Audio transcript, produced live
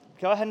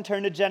Go ahead and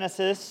turn to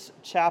Genesis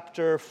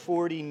chapter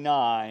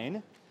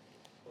 49,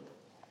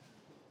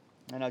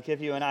 and I'll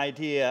give you an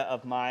idea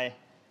of my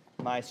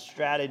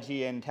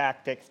strategy and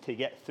tactics to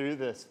get through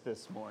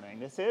this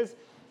morning. This is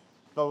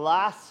the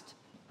last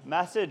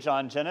message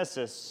on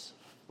Genesis,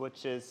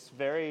 which is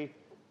very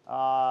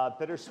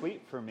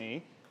bittersweet for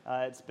me.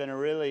 It's been a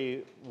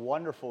really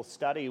wonderful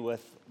study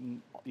with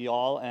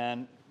y'all.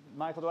 And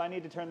Michael, do I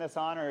need to turn this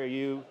on, or are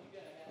you?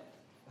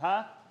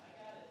 Huh?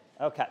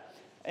 Okay.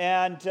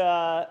 And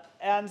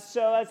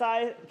so as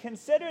I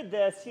considered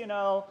this,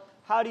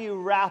 how do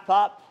you wrap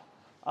up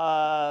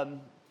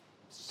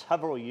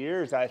several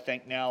years, I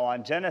think, now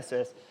on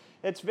Genesis?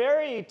 It's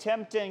very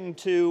tempting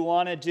to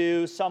want to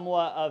do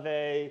somewhat of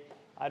a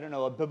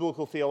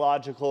biblical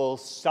theological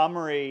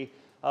summary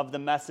of the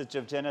message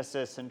of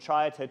Genesis and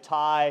try to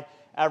tie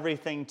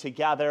everything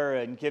together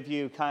and give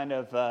you kind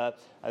of a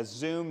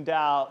zoomed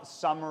out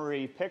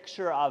summary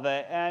picture of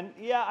it. And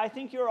yeah, I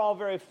think you're all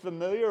very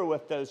familiar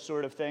with those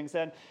sort of things.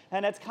 And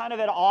it's kind of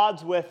at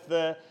odds with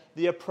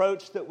the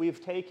approach that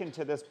we've taken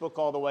to this book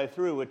all the way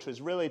through, which was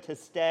really to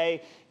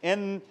stay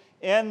in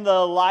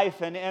the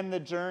life and in the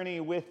journey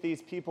with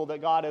these people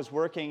that God is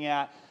working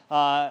at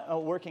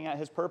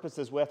his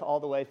purposes with all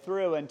the way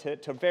through, and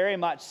to very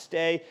much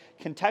stay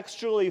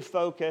contextually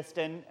focused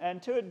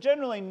and to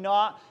generally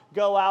not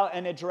go out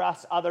and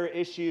address other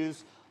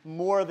issues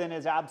more than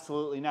is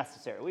absolutely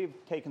necessary.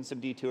 We've taken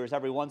some detours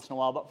every once in a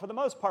while, but for the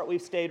most part,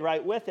 we've stayed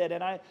right with it.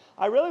 And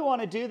I really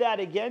want to do that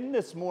again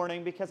this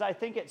morning because I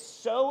think it's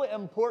so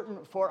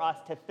important for us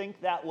to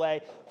think that way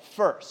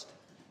first.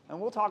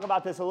 And we'll talk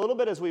about this a little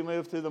bit as we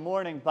move through the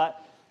morning,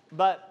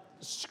 but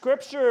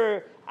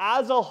Scripture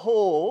as a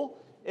whole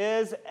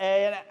is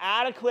an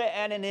adequate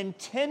and an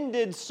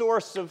intended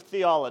source of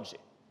theology,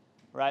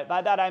 right?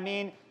 By that I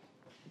mean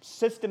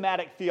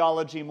systematic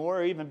theology more,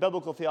 or even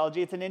biblical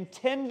theology. It's an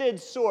intended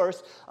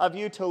source of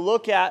you to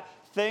look at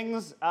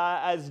things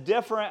as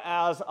different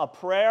as a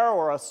prayer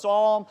or a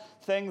psalm,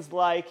 things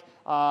like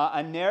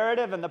a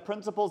narrative and the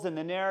principles in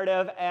the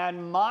narrative,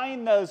 and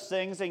mine those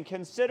things and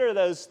consider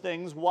those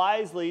things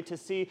wisely to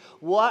see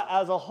what,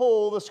 as a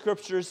whole, the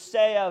Scriptures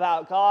say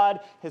about God,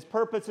 His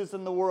purposes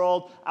in the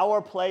world,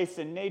 our place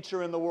and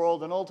nature in the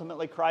world, and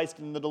ultimately Christ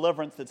and the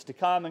deliverance that's to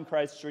come and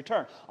Christ's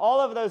return. All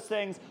of those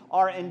things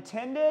are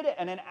intended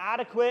and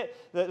inadequate.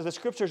 The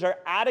Scriptures are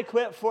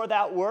adequate for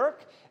that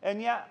work,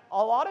 and yet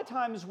a lot of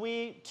times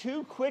we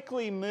too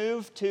quickly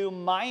move to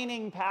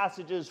mining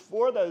passages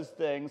for those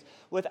things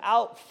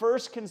without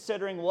first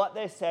considering what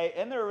they say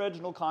in their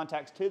original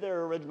context to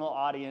their original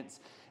audience.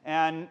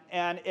 And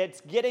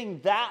it's getting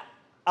that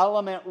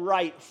element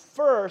right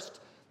first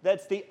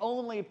that's the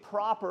only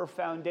proper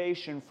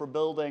foundation for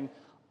building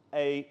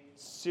a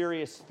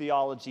serious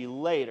theology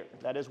later.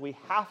 That is, we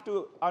have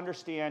to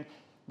understand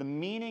the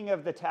meaning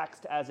of the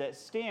text as it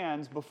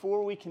stands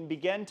before we can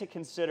begin to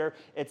consider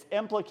its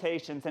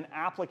implications and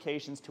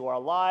applications to our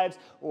lives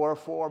or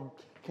for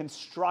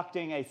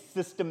constructing a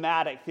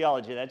systematic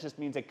theology. That just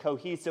means a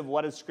cohesive,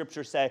 what does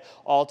Scripture say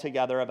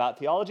altogether about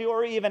theology,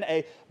 or even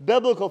a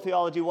biblical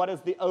theology, what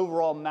is the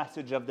overall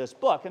message of this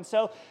book? And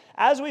so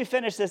as we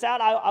finish this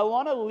out, I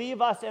want to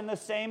leave us in the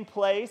same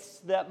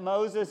place that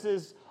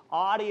Moses'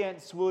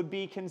 audience would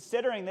be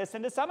considering this.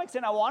 And to some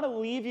extent, I want to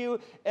leave you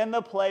in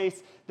the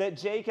place that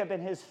Jacob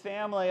and his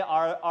family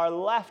are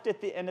left at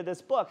the end of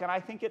this book. And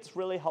I think it's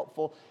really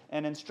helpful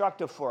and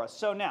instructive for us.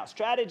 So now,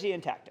 strategy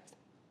and tactics.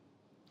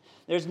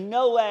 There's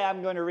no way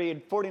I'm going to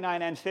read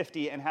 49 and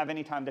 50 and have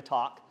any time to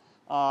talk.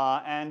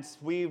 And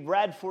we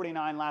read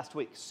 49 last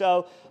week.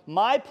 So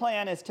my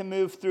plan is to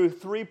move through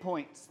 3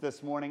 points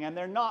this morning, and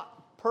they're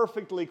not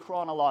perfectly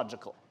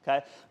chronological. Okay,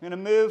 I'm going to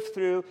move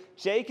through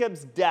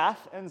Jacob's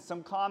death and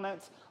some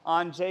comments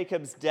on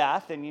Jacob's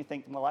death. And you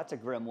think, well, that's a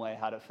grim way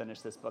how to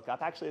finish this book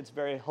up. Actually, it's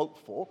very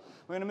hopeful.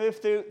 We're going to move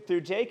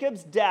through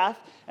Jacob's death,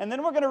 and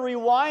then we're going to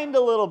rewind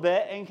a little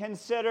bit and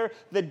consider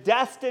the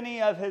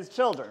destiny of his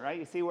children, right?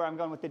 You see where I'm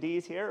going with the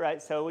D's here,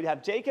 right? So we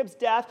have Jacob's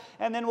death,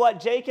 and then what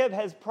Jacob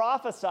has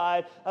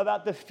prophesied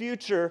about the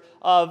future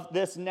of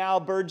this now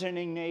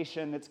burgeoning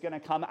nation that's going to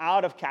come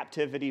out of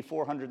captivity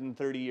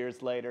 430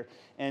 years later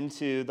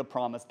into the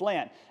promised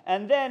land.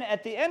 And then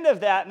at the end of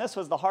that, and this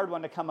was the hard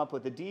one to come up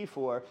with a D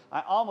for,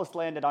 I almost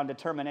landed on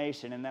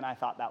determination, and then I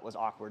thought that was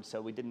awkward,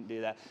 so we didn't do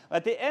that.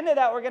 At the end of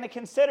that, we're going to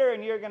consider,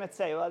 and you're going to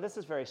say, well, this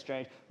is very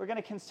strange. We're going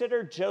to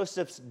consider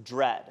Joseph's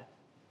dread.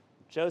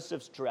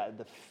 Joseph's dread,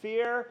 the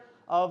fear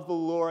of the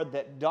Lord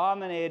that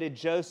dominated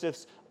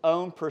Joseph's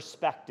own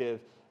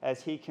perspective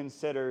as he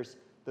considers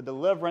the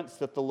deliverance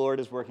that the Lord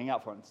is working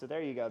out for him. So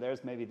there you go.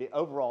 There's maybe the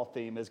overall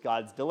theme is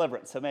God's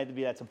deliverance. So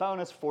maybe that's a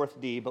bonus,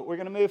 fourth D. But we're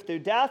going to move through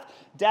death,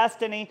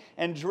 destiny,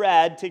 and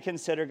dread to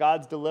consider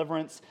God's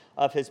deliverance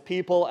of his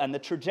people and the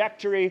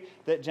trajectory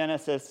that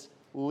Genesis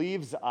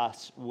leaves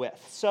us with.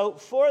 So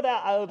for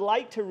that, I would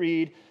like to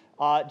read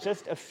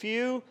just a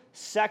few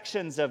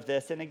sections of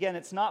this. And again,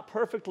 it's not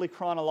perfectly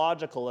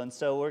chronological, and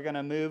so we're going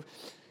to move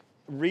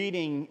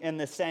reading in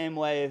the same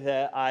way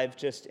that I've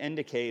just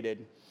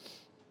indicated.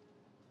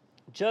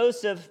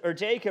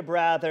 Jacob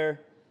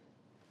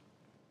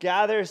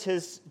gathers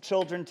his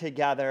children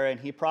together, and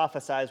he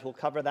prophesies, we'll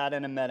cover that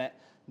in a minute,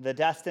 the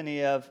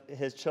destiny of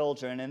his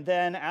children. And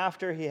then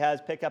after he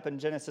has, pick up in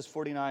Genesis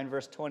 49,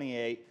 verse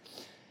 28,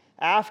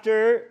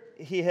 after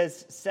he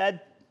has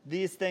said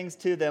these things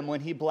to them,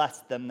 when he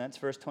blessed them, that's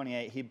verse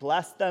 28, he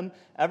blessed them,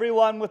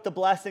 everyone with the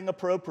blessing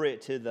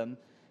appropriate to them.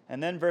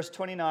 And then verse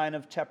 29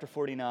 of chapter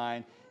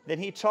 49, then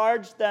he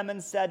charged them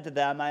and said to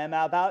them, I am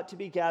about to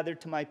be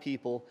gathered to my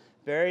people.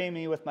 Bury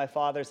me with my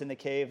fathers in the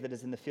cave that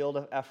is in the field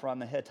of Ephron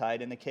the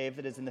Hittite, in the cave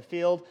that is in the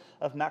field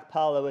of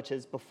Machpelah, which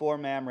is before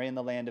Mamre in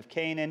the land of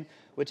Canaan,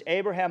 which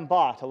Abraham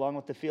bought along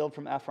with the field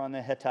from Ephron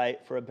the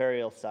Hittite for a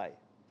burial site.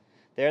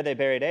 There they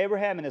buried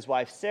Abraham and his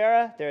wife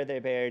Sarah. There they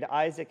buried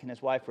Isaac and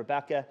his wife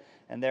Rebekah.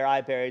 And there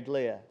I buried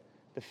Leah.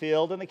 The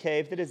field and the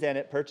cave that is in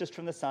it, purchased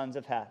from the sons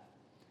of Heth.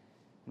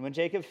 And when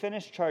Jacob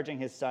finished charging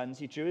his sons,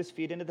 he drew his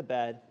feet into the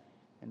bed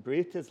and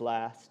breathed his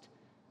last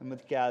and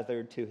was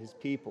gathered to his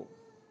people.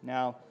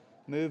 Now,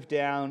 move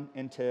down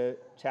into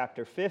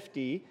chapter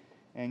 50,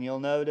 and you'll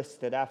notice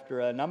that after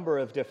a number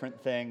of different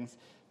things,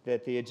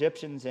 that the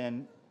Egyptians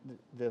and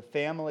the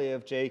family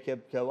of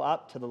Jacob go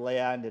up to the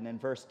land. And in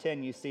verse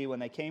 10, you see when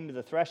they came to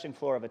the threshing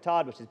floor of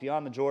Atad, which is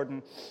beyond the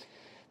Jordan,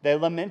 they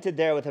lamented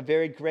there with a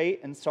very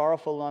great and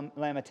sorrowful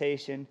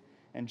lamentation.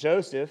 And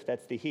Joseph,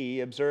 that's the he,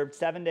 observed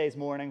 7 days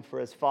mourning for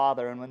his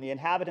father. And when the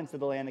inhabitants of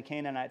the land, the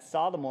Canaanites,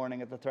 saw the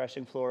mourning at the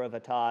threshing floor of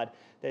Atad,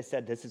 they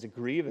said, this is a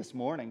grievous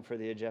mourning for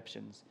the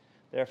Egyptians.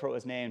 Therefore it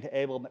was named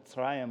Abel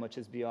Mitzrayim, which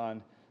is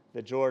beyond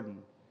the Jordan.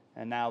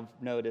 And now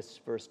notice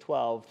verse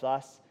 12.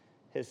 Thus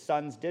his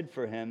sons did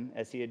for him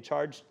as he had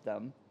charged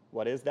them.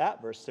 What is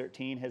that? Verse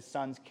 13. His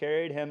sons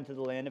carried him to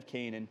the land of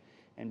Canaan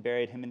and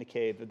buried him in the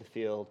cave of the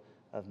field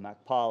of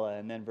Machpelah.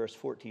 And then verse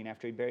 14.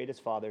 After he buried his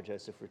father,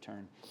 Joseph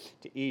returned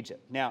to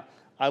Egypt. Now,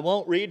 I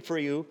won't read for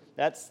you,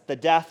 that's the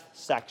death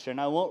section.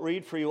 I won't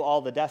read for you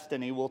all the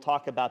destiny. We'll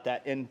talk about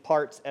that in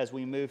parts as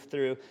we move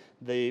through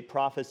the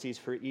prophecies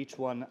for each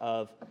one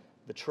of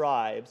the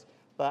tribes.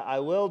 But I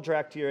will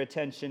direct your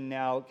attention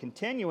now,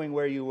 continuing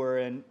where you were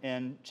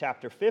in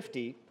chapter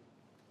 50,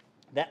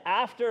 that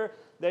after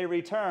they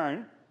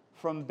return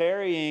from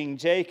burying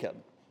Jacob,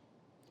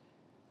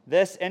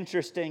 this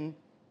interesting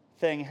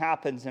thing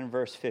happens in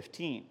verse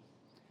 15.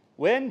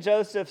 When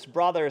Joseph's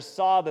brothers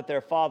saw that their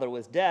father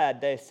was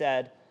dead, they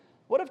said,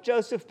 what if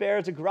Joseph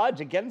bears a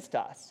grudge against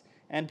us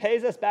and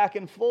pays us back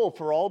in full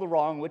for all the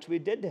wrong which we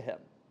did to him?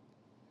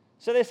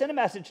 So they sent a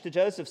message to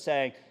Joseph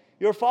saying,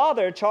 your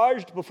father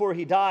charged before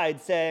he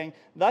died, saying,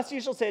 thus you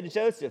shall say to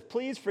Joseph,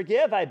 please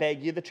forgive, I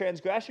beg you, the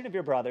transgression of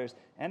your brothers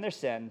and their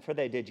sin, for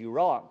they did you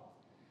wrong.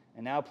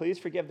 And now please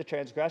forgive the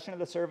transgression of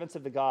the servants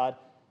of the God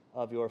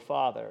of your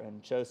father.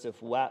 And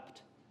Joseph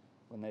wept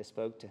when they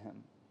spoke to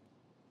him.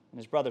 And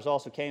his brothers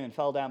also came and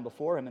fell down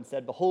before him and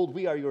said, behold,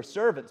 we are your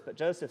servants. But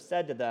Joseph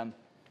said to them,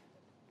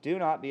 do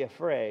not be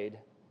afraid,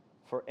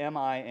 for am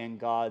I in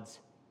God's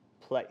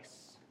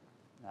place?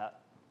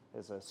 That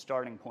is a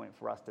starting point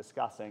for us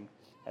discussing,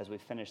 as we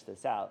finish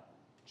this out,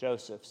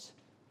 Joseph's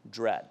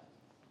dread.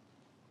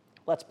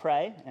 Let's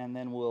pray, and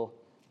then we'll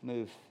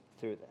move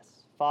through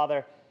this.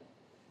 Father,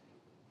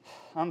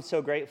 I'm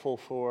so grateful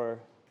for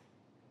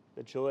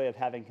the joy of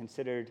having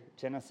considered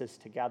Genesis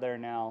together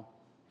now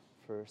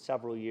for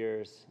several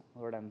years.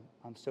 Lord,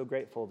 I'm so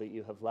grateful that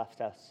you have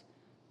left us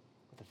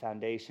with a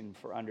foundation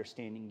for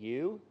understanding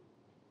you,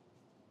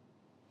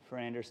 for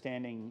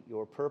understanding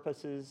your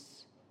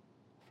purposes,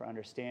 for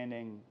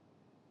understanding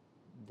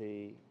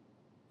the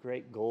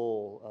great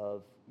goal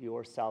of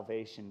your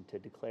salvation to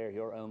declare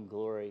your own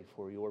glory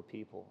for your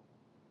people.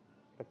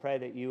 I pray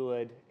that you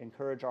would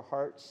encourage our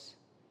hearts,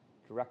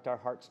 direct our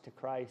hearts to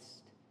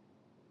Christ,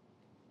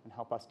 and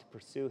help us to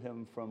pursue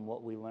him from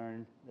what we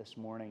learned this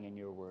morning in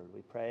your word.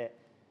 We pray it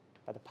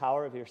by the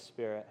power of your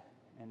Spirit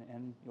and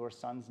in your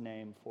Son's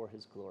name for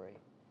his glory.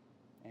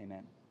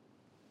 Amen.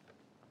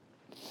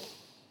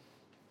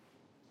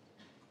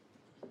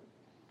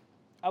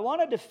 I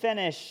wanted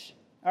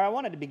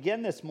to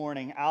begin this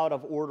morning out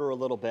of order a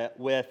little bit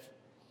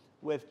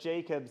with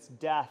Jacob's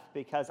death,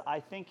 because I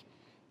think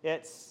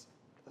it's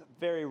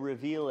very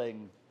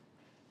revealing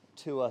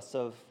to us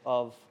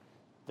of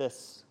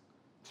this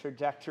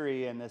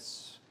trajectory and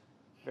this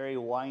very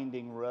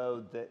winding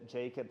road that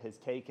Jacob has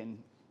taken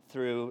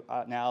through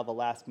now the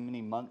last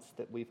many months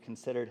that we've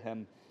considered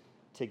him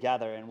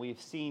together. And we've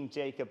seen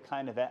Jacob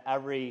kind of at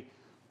every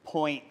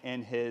point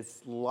in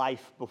his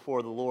life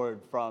before the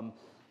Lord, from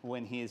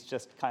when he's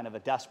just kind of a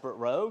desperate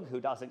rogue who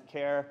doesn't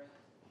care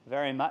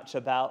very much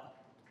about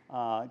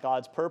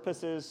God's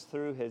purposes,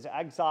 through his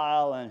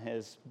exile and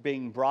his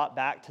being brought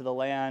back to the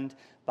land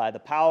by the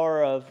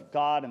power of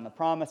God and the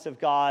promise of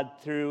God,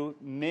 through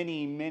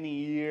many,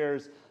 many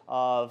years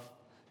of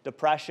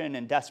depression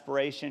and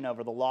desperation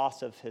over the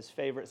loss of his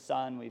favorite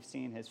son. We've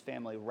seen his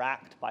family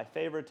racked by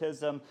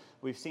favoritism.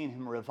 We've seen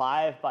him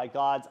revived by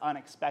God's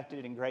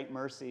unexpected and great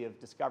mercy of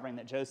discovering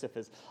that Joseph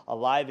is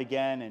alive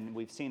again. And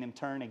we've seen him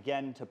turn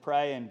again to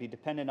pray and be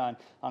dependent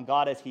on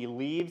God as he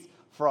leaves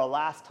for a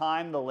last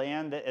time the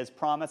land that is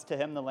promised to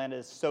him. The land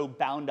is so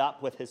bound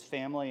up with his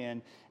family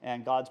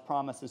and God's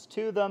promises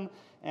to them.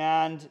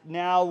 And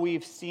now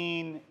we've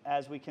seen,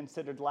 as we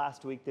considered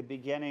last week, the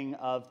beginning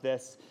of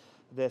this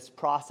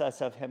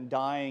process of him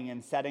dying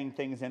and setting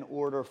things in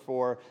order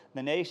for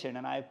the nation.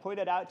 And I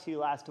pointed out to you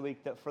last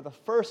week that for the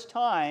first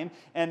time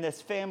in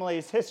this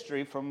family's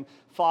history, from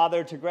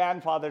father to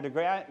grandfather to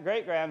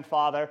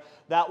great-grandfather,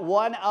 that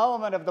one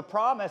element of the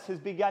promise has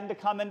begun to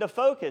come into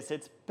focus.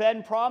 It's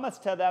been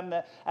promised to them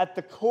that at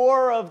the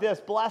core of this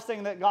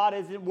blessing that God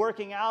is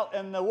working out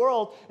in the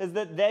world is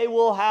that they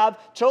will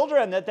have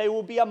children, that they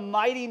will be a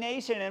mighty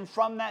nation, and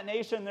from that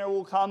nation there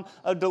will come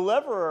a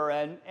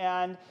deliverer.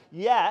 And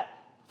yet,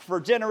 for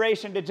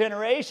generation to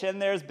generation,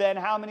 there's been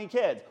how many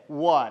kids?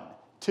 1,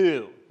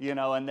 2,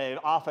 and they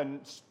often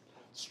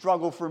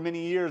struggle for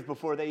many years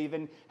before they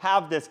even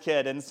have this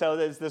kid. And so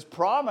there's this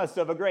promise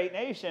of a great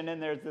nation,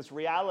 and there's this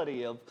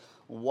reality of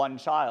one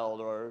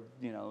child or,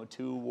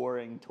 2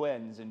 warring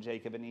twins in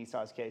Jacob and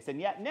Esau's case. And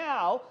yet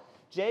now,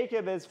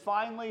 Jacob is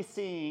finally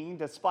seeing,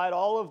 despite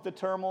all of the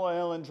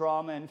turmoil and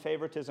drama and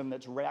favoritism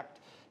that's wrecked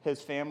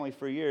his family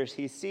for years,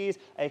 he sees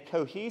a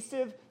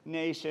cohesive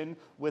nation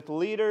with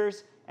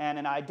leaders and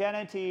an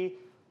identity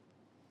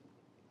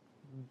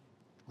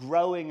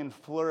growing and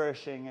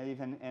flourishing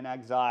even in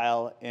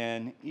exile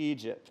in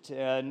Egypt.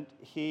 And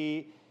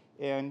he,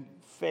 in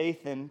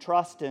faith and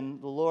trust in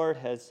the Lord,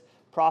 has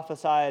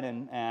prophesied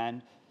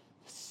and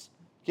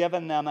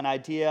given them an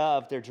idea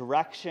of their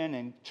direction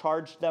and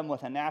charged them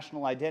with a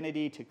national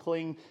identity to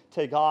cling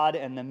to God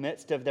in the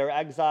midst of their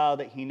exile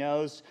that he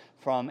knows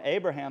from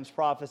Abraham's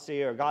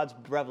prophecy, or God's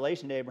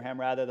revelation to Abraham,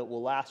 rather, that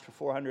will last for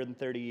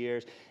 430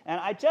 years. And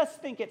I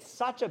just think it's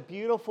such a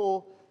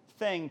beautiful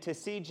thing to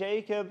see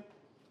Jacob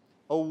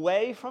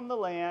away from the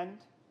land,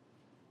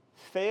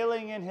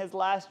 failing in his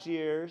last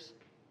years,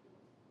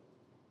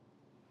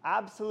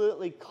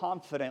 absolutely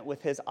confident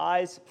with his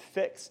eyes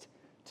fixed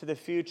to the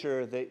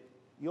future that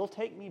you'll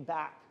take me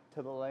back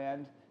to the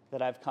land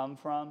that I've come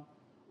from,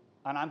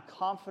 and I'm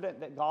confident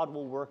that God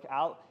will work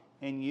out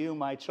in you,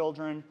 my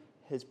children,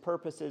 his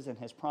purposes and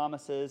his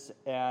promises,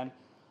 and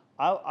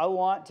I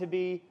want to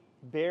be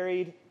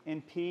buried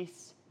in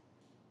peace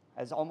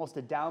as almost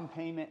a down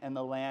payment in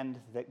the land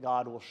that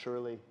God will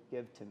surely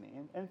give to me.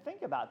 And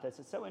think about this.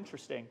 It's so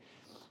interesting.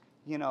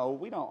 We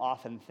don't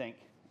often think,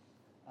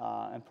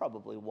 and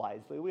probably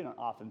wisely, we don't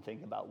often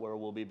think about where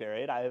we'll be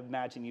buried. I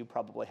imagine you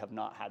probably have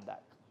not had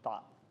that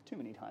thought too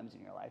many times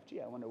in your life. Gee,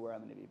 I wonder where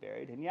I'm going to be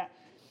buried. And yet,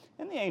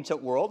 in the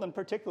ancient world, and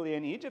particularly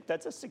in Egypt,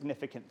 that's a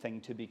significant thing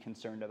to be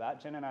concerned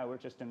about. Jen and I were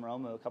just in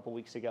Rome a couple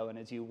weeks ago, and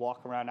as you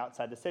walk around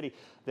outside the city,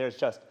 there's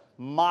just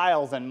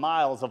miles and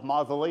miles of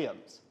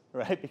mausoleums,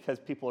 right? Because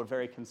people are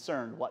very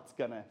concerned what's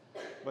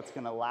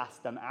gonna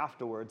last them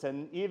afterwards.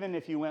 And even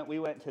if we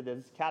went to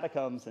the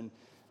catacombs, and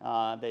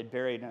they'd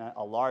buried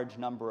a large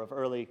number of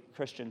early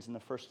Christians in the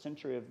first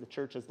century of the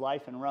church's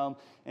life in Rome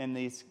in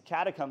these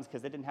catacombs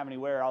because they didn't have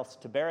anywhere else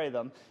to bury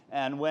them.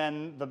 And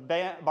when the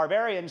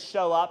barbarians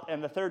show up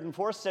in the 3rd and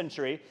 4th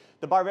century,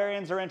 the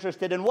barbarians are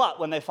interested in what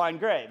when they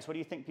find graves? What do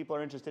you think people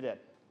are interested in?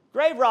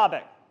 Grave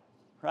robbing,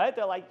 right?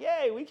 They're like,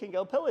 yay, we can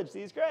go pillage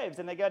these graves.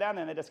 And they go down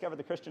and they discover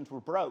the Christians were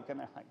broke. And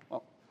they're like,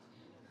 well,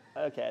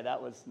 okay, that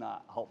was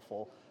not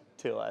helpful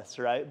to us,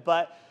 right?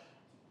 But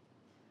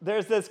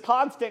there's this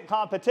constant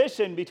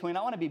competition between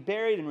I want to be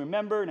buried and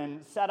remembered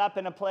and set up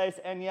in a place,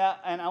 and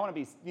I want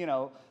to be,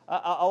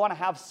 I want to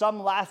have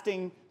some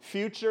lasting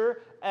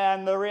future,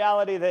 and the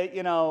reality that,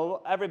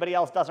 everybody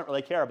else doesn't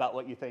really care about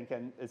what you think,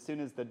 and as soon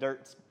as the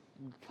dirt's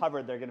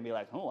covered, they're going to be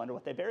like, oh, I wonder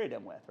what they buried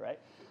him with, right?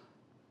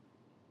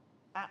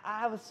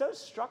 I was so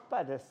struck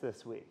by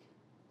this week.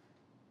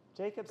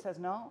 Jacob says,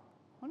 no,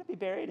 I want to be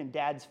buried in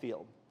Dad's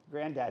field,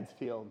 Granddad's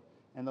field,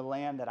 in the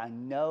land that I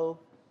know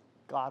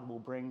God will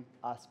bring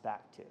us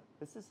back to.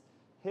 This is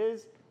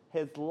his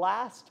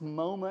last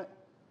moment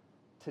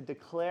to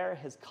declare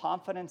his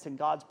confidence in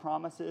God's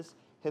promises.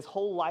 His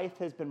whole life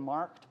has been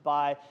marked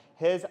by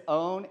his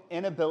own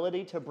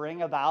inability to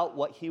bring about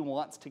what he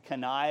wants to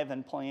connive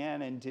and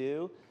plan and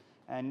do.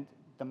 And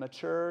the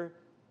mature,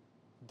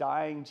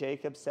 dying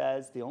Jacob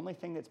says, the only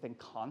thing that's been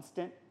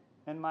constant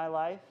in my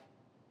life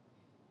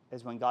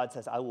is when God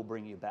says, I will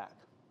bring you back.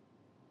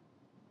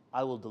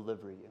 I will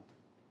deliver you.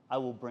 I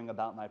will bring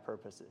about my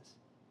purposes.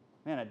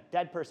 Man, a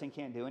dead person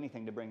can't do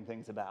anything to bring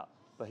things about.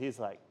 But he's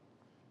like,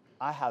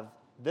 I have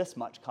this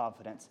much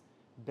confidence.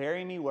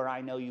 Bury me where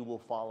I know you will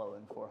follow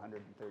in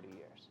 430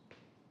 years.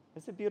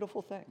 It's a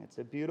beautiful thing. It's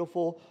a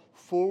beautiful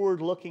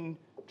forward-looking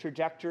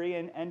trajectory.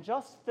 And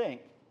just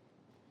think,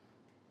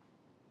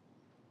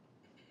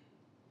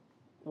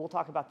 we'll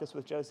talk about this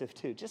with Joseph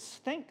too.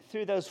 Just think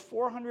through those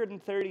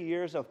 430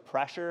 years of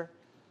pressure,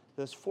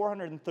 those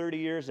 430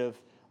 years of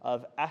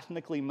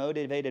ethnically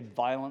motivated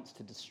violence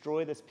to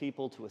destroy this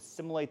people, to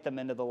assimilate them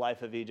into the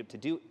life of Egypt, to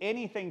do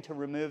anything to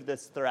remove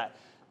this threat.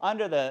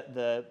 Under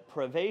the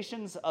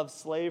privations of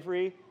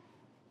slavery,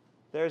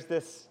 there's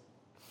this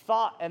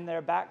thought in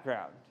their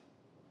background.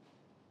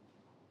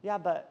 Yeah,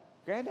 but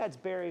Granddad's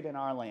buried in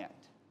our land.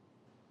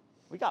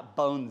 We got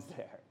bones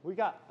there. We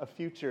got a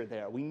future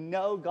there. We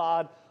know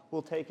God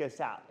will take us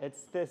out.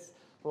 It's this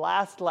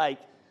last,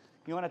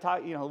 you want to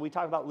talk, we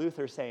talk about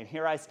Luther saying,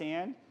 here I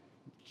stand.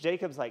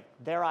 Jacob's like,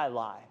 there I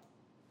lie.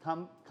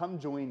 Come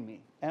join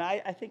me. And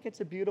I think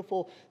it's a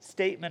beautiful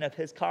statement of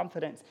his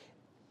confidence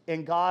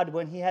in God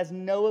when he has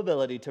no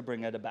ability to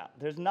bring it about.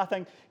 There's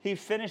nothing. He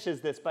finishes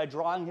this by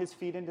drawing his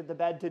feet into the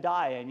bed to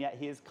die, and yet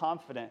he is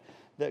confident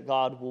that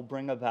God will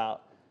bring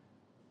about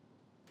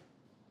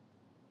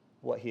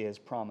what he has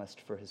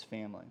promised for his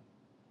family.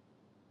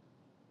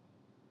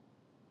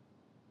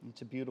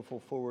 It's a beautiful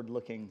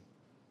forward-looking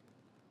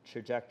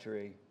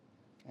trajectory,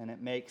 and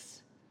it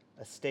makes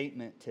a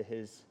statement to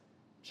his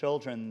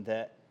children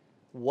that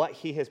what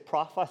he has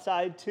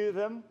prophesied to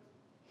them,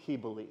 he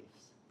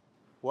believes.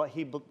 What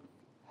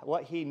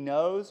he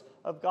knows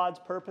of God's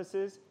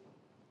purposes,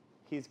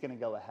 he's going to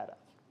go ahead of.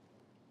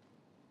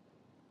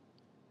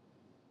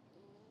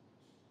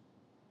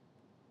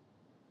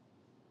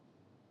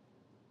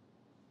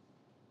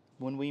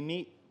 When we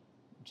meet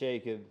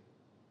Jacob,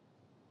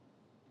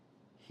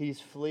 he's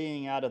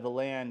fleeing out of the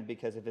land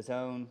because of his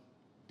own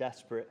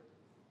desperate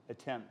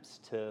attempts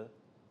to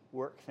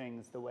work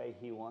things the way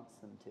he wants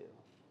them to.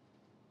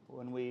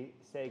 When we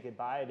say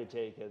goodbye to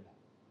Jacob,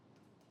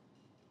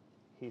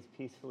 he's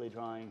peacefully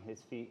drawing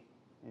his feet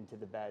into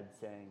the bed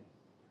saying,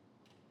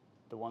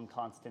 the one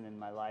constant in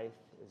my life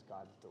is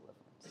God's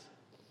deliverance.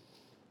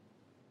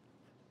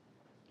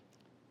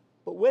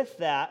 But with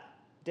that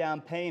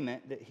down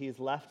payment that he's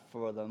left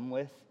for them,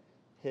 with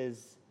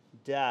his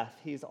death,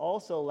 he's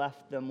also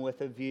left them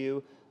with a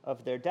view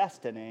of their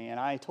destiny. And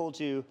I told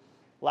you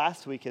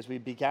last week as we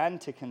began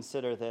to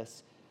consider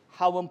this,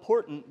 how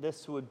important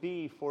this would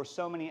be for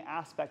so many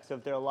aspects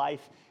of their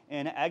life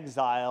in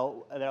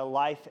exile, their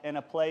life in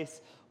a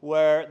place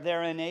where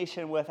they're a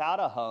nation without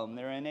a home.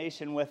 They're a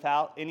nation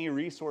without any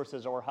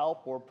resources or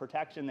help or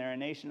protection. They're a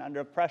nation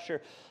under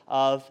pressure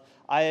of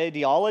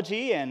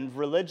ideology and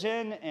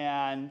religion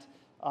and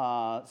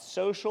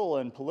social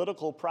and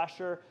political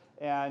pressure.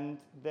 And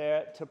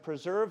to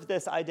preserve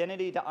this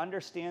identity, to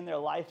understand their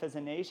life as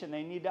a nation,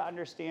 they need to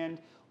understand,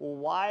 well,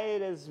 why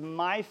does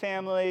my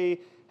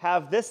family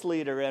have this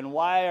leader, and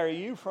why are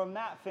you from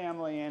that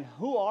family, and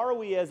who are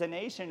we as a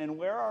nation, and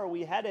where are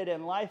we headed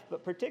in life?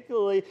 But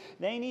particularly,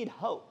 they need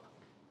hope.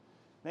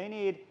 They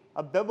need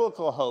a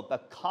biblical hope, a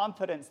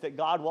confidence that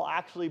God will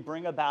actually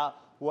bring about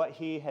what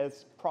he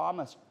has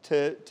promised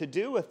to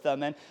do with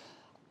them. And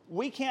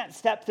we can't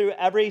step through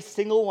every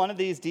single one of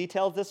these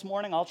details this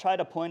morning. I'll try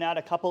to point out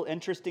a couple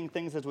interesting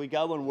things as we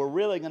go, and we're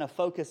really going to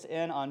focus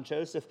in on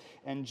Joseph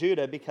and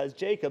Judah because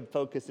Jacob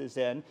focuses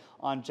in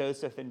on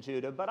Joseph and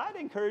Judah. But I'd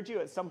encourage you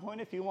at some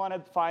point, if you want to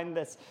find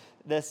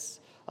this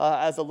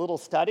as a little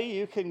study,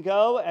 you can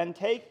go and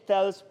take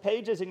those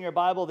pages in your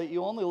Bible that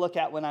you only look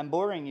at when I'm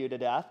boring you to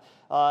death,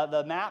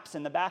 the maps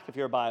in the back of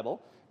your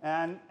Bible,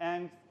 and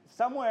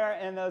somewhere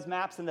in those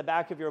maps in the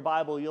back of your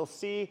Bible, you'll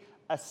see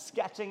a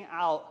sketching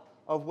out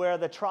of where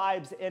the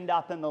tribes end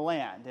up in the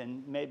land.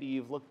 And maybe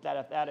you've looked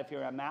at that if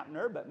you're a map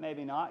nerd, but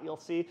maybe not. You'll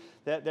see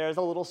that there's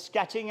a little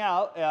sketching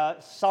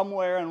out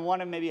somewhere in one,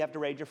 and maybe you have to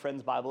raid your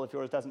friend's Bible if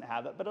yours doesn't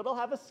have it, but it'll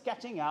have a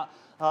sketching out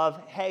of,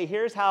 hey,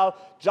 here's how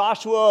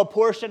Joshua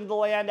apportioned the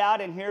land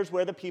out, and here's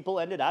where the people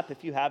ended up.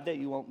 If you have that,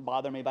 you won't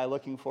bother me by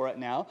looking for it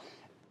now.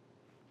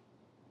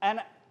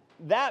 And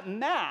that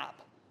map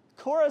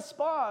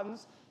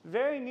corresponds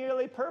very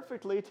nearly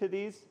perfectly to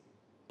these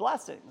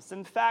blessings.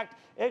 In fact,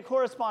 it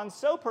corresponds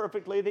so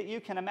perfectly that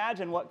you can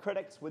imagine what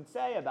critics would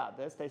say about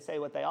this. They say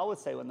what they always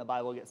say when the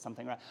Bible gets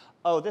something right.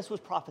 Oh, this was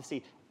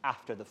prophecy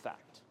after the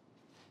fact.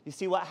 You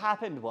see, what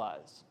happened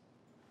was,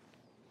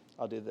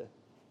 I'll do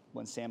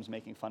when Sam's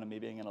making fun of me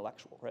being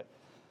intellectual, right?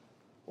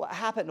 What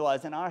happened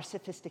was, in our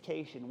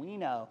sophistication, we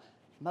know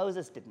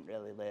Moses didn't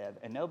really live,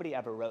 and nobody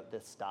ever wrote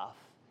this stuff.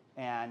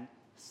 And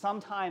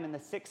sometime in the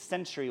 6th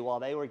century, while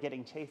they were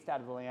getting chased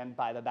out of the land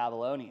by the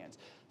Babylonians,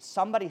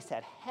 somebody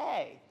said,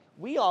 hey,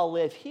 we all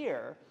live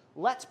here.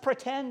 Let's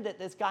pretend that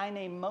this guy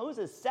named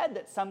Moses said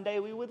that someday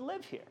we would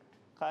live here.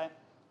 Okay? I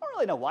don't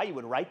really know why you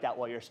would write that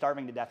while you're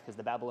starving to death because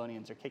the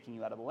Babylonians are kicking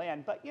you out of the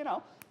land, but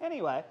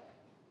anyway.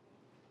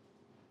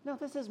 No,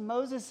 this is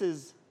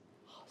Moses'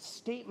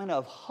 statement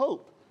of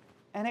hope,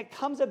 and it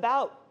comes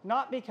about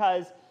not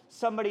because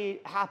somebody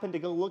happened to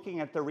go looking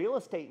at the real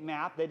estate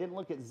map. They didn't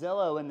look at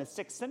Zillow in the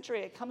 6th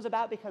century. It comes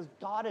about because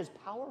God is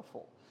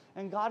powerful.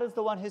 And God is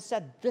the one who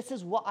said, this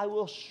is what I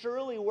will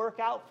surely work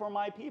out for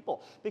my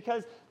people.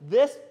 Because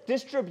this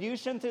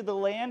distribution through the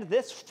land,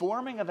 this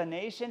forming of a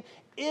nation,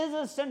 is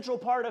a central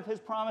part of his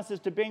promises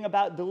to bring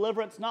about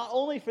deliverance, not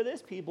only for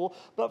this people,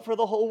 but for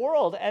the whole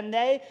world. And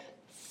they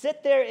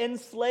sit there in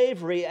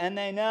slavery, and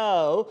they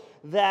know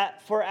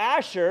that for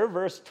Asher,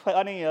 verse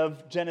 20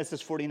 of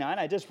Genesis 49,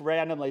 I just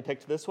randomly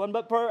picked this one,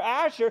 but for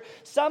Asher,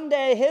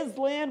 someday his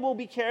land will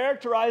be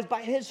characterized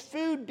by his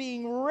food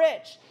being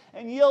rich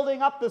and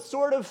yielding up the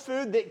sort of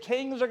food that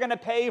kings are going to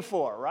pay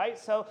for, right?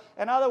 So,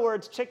 in other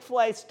words,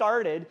 Chick-fil-A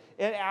started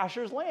in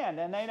Asher's land,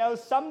 and they know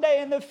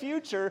someday in the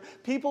future,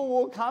 people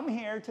will come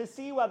here to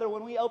see whether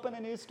when we open a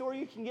new store,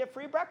 you can get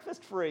free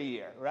breakfast for a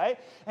year, right?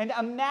 And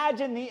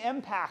imagine the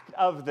impact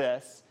of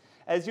this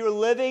as you're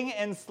living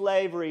in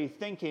slavery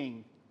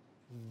thinking,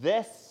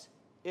 this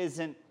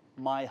isn't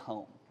my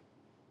home.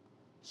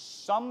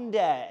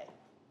 Someday,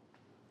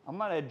 I'm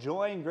going to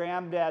join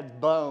Granddad's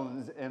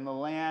bones in the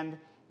land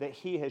that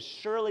he has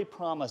surely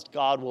promised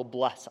God will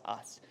bless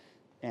us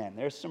in.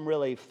 There's some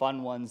really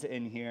fun ones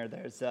in here.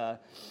 There's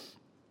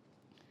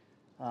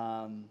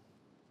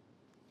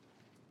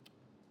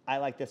I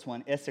like this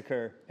one,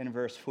 Issachar in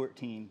verse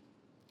 14.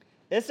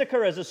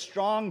 Issachar is a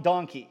strong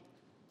donkey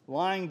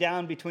lying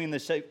down between the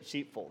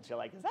sheepfolds. You're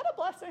like, is that a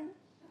blessing?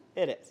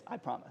 It is, I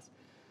promise.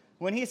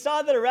 When he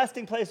saw that a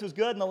resting place was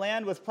good and the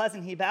land was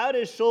pleasant, he bowed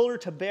his shoulder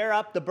to bear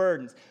up the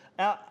burdens.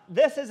 Now,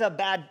 this is a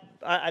bad,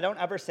 I don't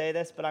ever say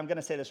this, but I'm going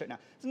to say this right now.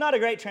 It's not a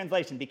great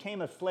translation,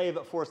 became a slave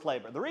at forced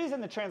labor. The reason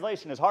the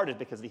translation is hard is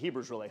because the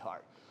Hebrew is really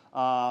hard.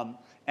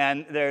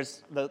 And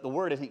there's, the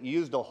word isn't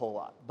used a whole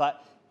lot.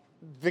 But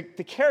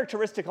the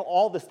characteristic of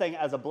all this thing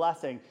as a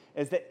blessing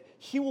is that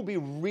he will be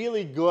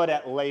really good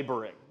at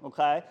laboring,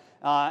 okay?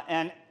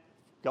 And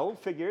go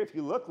figure, if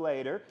you look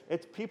later,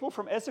 it's people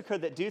from Issachar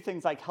that do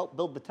things like help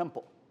build the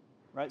temple.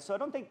 Right? So I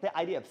don't think the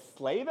idea of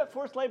slave at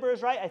forced labor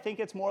is right. I think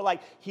it's more like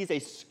he's a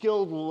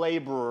skilled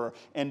laborer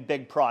in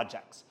big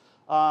projects.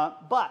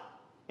 But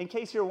in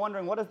case you're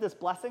wondering, what does this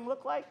blessing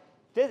look like?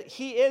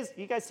 He is,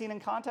 you guys seen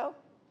Encanto?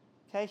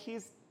 Okay,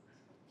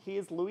 he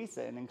is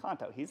Luisa in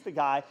Encanto. He's the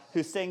guy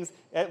who sings,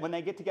 when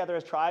they get together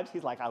as tribes,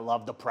 he's like, I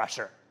love the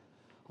pressure.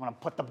 I'm going to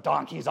put the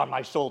donkeys on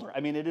my shoulder.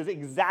 I mean, it is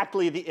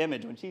exactly the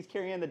image. When she's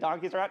carrying the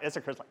donkeys around,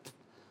 Issachar's like,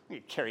 you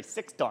carry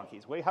 6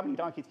 donkeys. Wait, how many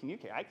donkeys can you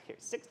carry? I can carry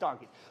 6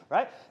 donkeys,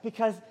 right?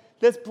 Because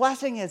this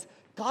blessing is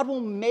God will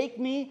make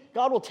me,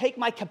 God will take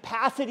my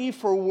capacity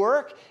for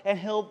work, and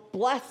he'll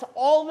bless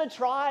all the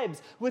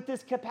tribes with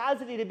this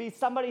capacity to be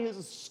somebody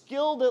who's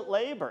skilled at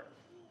labor,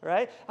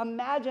 right?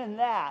 Imagine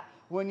that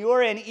when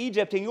you're in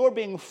Egypt and you're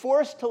being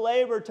forced to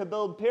labor to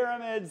build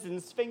pyramids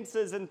and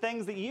sphinxes and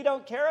things that you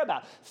don't care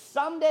about.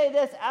 Someday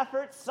this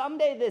effort,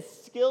 someday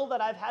this skill that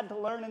I've had to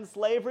learn in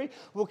slavery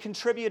will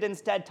contribute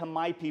instead to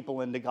my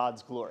people and to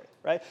God's glory,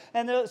 right?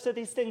 And so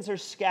these things are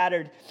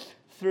scattered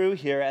through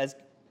here as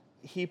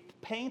he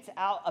paints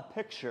out a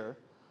picture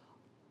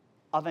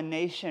of a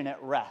nation at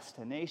rest,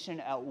 a nation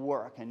at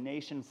work, a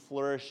nation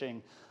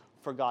flourishing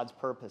for God's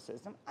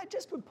purposes. And I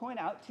just would point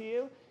out to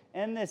you,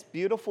 in this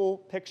beautiful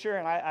picture,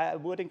 and I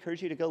would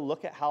encourage you to go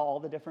look at how all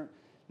the different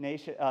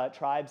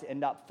tribes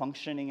end up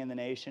functioning in the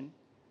nation.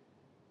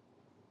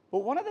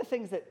 But one of the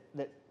things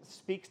that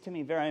speaks to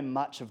me very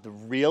much of the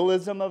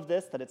realism of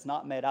this, that it's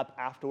not made up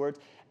afterwards,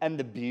 and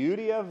the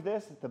beauty of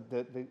this,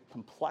 the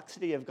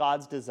complexity of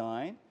God's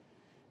design,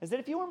 is that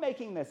if you were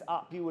making this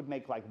up, you would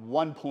make like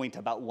one point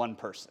about one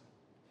person.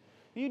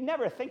 You'd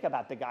never think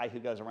about the guy who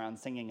goes around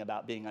singing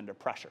about being under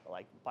pressure,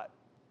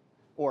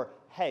 or,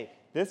 hey,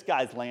 this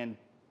guy's land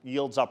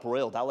yields up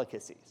royal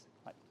delicacies.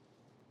 Like,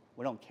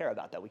 we don't care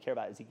about that. We care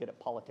about, is he good at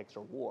politics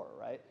or war,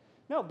 right?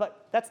 No,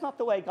 but that's not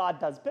the way God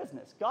does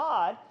business.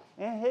 God,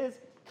 in his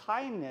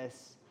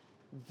kindness,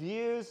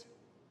 views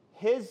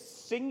his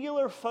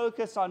singular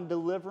focus on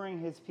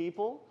delivering his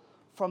people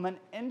from an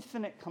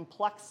infinite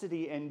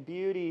complexity and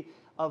beauty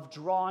of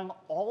drawing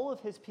all of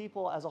his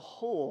people as a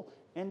whole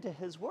into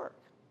his work.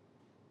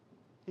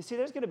 You see,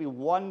 there's going to be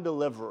one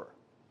deliverer,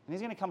 and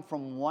he's going to come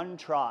from one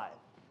tribe.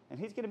 And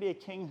he's going to be a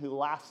king who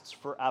lasts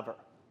forever.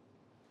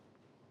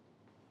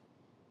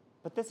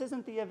 But this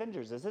isn't the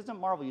Avengers. This isn't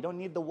Marvel. You don't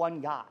need the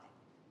one guy.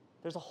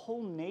 There's a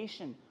whole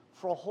nation,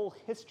 for a whole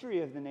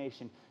history of the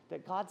nation,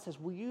 that God says,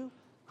 will you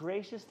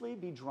graciously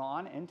be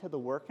drawn into the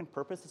work and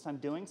purposes I'm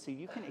doing so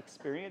you can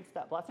experience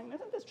that blessing? And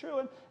isn't this true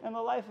in the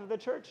life of the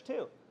church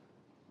too?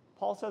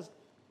 Paul says,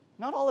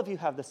 not all of you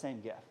have the same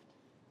gift.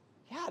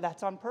 Yeah,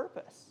 that's on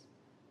purpose.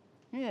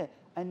 You need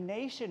a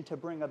nation to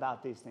bring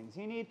about these things.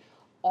 You need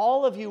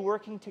all of you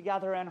working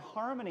together in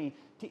harmony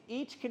to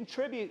each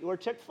contribute your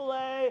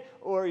Chick-fil-A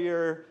or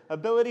your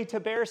ability to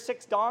bear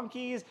 6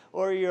 donkeys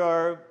or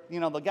your,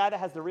 the guy that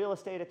has the real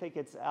estate, I think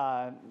it's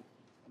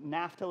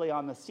Naphtali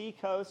on the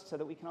seacoast so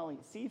that we can all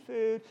eat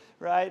seafood,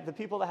 right? The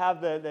people that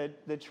have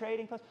the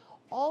trading post.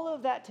 All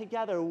of that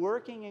together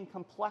working in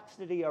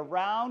complexity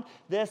around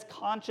this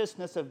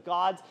consciousness of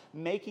God's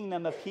making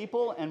them a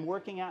people and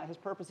working out his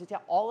purposes. Yeah,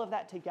 all of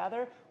that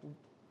together,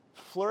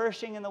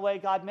 flourishing in the way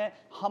God meant,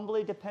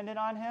 humbly dependent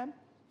on him,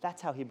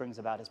 that's how he brings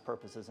about his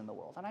purposes in the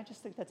world. And I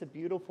just think that's a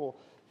beautiful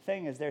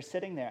thing as they're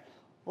sitting there.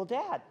 Well,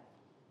 Dad,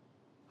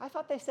 I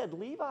thought they said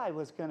Levi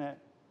was going to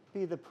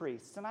be the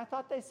priest, and I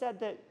thought they said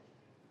that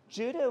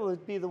Judah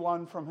would be the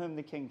one from whom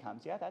the king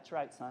comes. Yeah, that's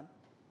right, son.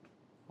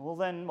 Well,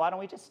 then why don't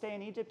we just stay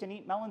in Egypt and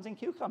eat melons and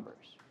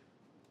cucumbers?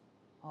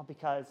 Well,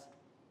 because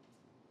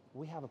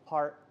we have a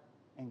part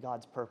in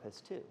God's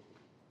purpose too.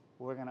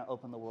 We're going to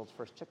open the world's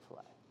first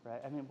Chick-fil-A,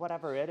 right? I mean,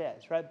 whatever it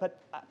is, right?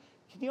 But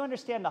can you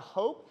understand the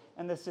hope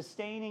and the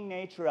sustaining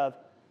nature of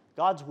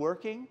God's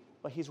working,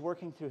 but he's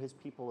working through his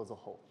people as a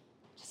whole?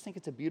 I just think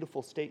it's a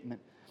beautiful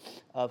statement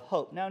of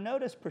hope. Now,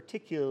 notice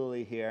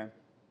particularly here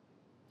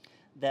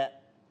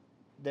that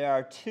there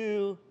are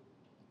two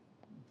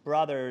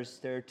brothers,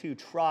 there are two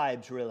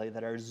tribes really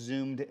that are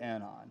zoomed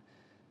in on.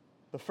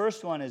 The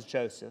first one is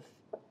Joseph.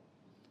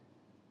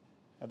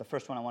 The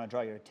first one I want to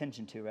draw your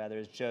attention to, rather,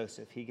 is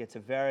Joseph. He gets a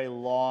very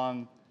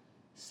long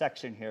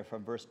section here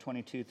from verse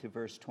 22 through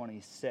verse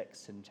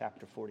 26 in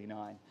chapter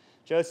 49.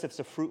 Joseph's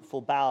a fruitful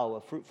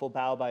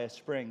bough by a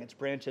spring. Its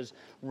branches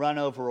run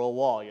over a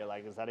wall. You're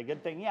like, is that a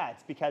good thing? Yeah,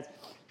 it's because,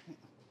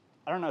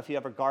 I don't know if you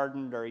ever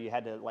gardened or you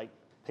had to like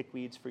pick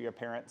weeds for your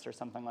parents or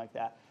something like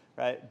that,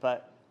 right?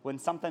 But when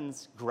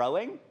something's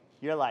growing,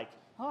 you're like,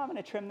 oh, I'm going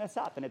to trim this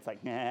up. And it's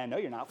like, nah, no,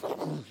 you're not,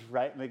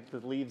 right? Like the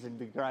leaves and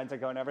the grinds are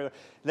going everywhere.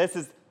 This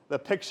is the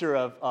picture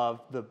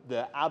of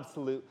the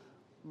absolute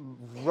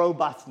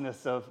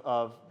robustness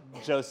of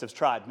Joseph's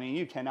tribe. I mean,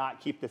 you cannot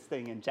keep this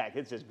thing in check.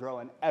 It's just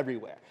growing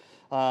everywhere.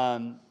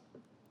 So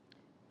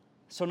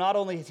not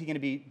only is he going to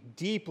be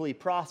deeply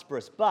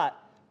prosperous, but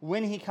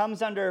when he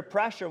comes under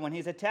pressure, when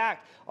he's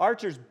attacked,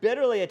 archers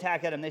bitterly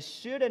attack at him. They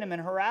shoot at him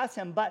and harass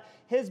him, but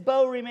his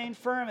bow remained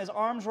firm. His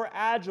arms were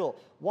agile.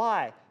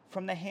 Why?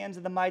 From the hands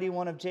of the mighty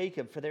one of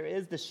Jacob, for there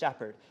is the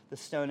shepherd, the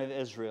stone of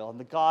Israel, and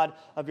the God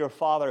of your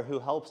father who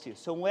helps you.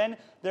 So when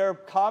there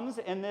comes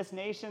in this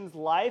nation's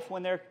life,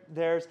 when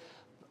there's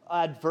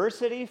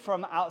adversity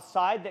from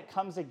outside that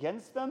comes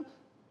against them,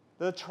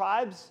 the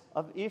tribes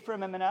of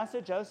Ephraim and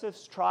Manasseh,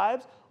 Joseph's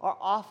tribes, are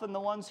often the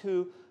ones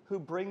who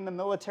bring the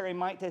military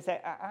might to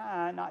say,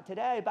 not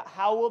today. But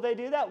how will they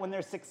do that? When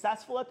they're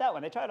successful at that,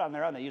 when they try it on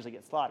their own, they usually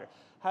get slaughtered.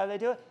 How do they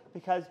do it?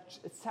 Because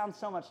it sounds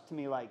so much to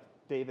me like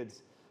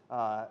David's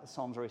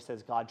Psalms where he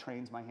says, God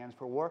trains my hands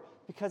for war,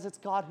 because it's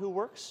God who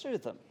works through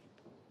them.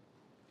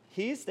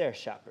 He's their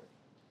shepherd.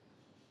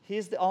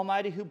 He's the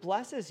Almighty who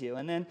blesses you.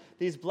 And then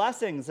these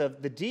blessings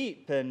of the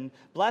deep and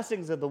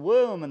blessings of the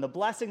womb and the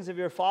blessings of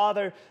your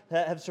father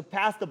have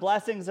surpassed the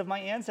blessings of my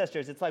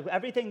ancestors. It's like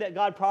everything that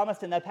God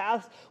promised in the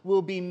past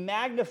will be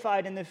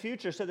magnified in the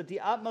future, so that the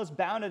utmost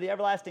bound of the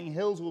everlasting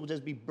hills will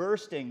just be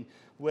bursting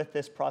with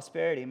this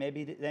prosperity. May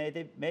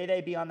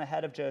they be on the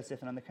head of Joseph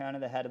and on the crown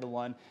of the head of the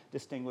one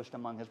distinguished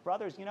among his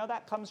brothers. You know,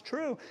 that comes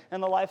true in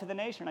the life of the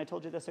nation. I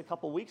told you this a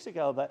couple weeks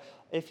ago, but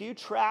if you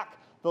track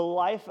the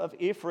life of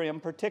Ephraim,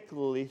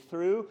 particularly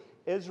through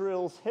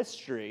Israel's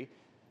history,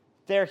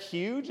 they're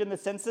huge in the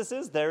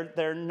censuses.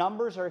 Their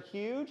numbers are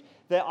huge.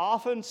 They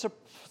often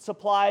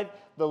supply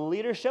the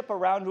leadership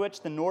around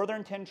which the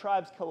northern 10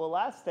 tribes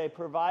coalesce. They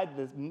provide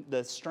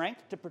the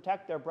strength to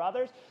protect their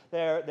brothers.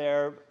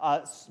 They're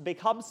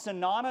become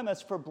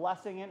synonymous for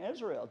blessing in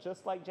Israel,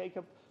 just like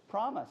Jacob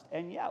promised.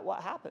 And yet,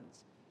 what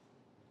happens?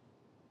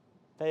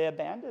 They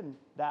abandon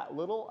that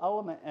little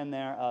element in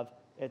there of,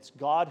 it's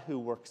God who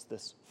works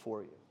this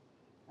for you.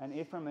 And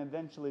Ephraim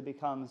eventually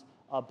becomes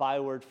a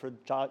byword for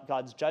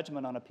God's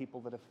judgment on a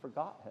people that have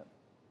forgot him.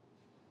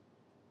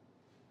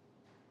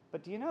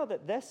 But do you know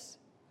that this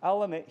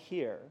element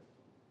here,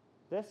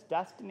 this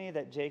destiny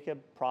that Jacob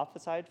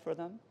prophesied for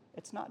them,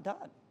 it's not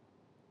done.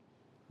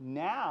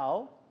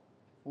 Now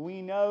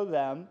we know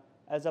them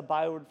as a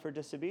byword for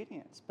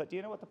disobedience. But do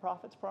you know what the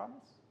prophets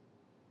promise?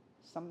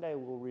 Someday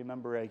we'll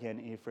remember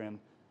again Ephraim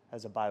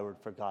as a byword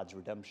for God's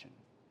redemption.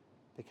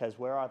 Because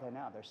where are they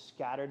now? They're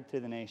scattered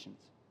through the nations.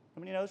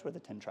 Nobody knows where the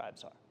 10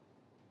 tribes are.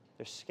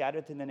 They're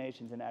scattered through the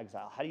nations in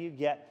exile. How do you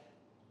get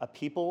a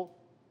people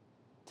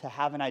to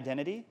have an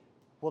identity?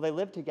 Well, they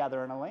live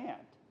together in a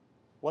land.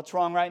 What's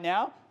wrong right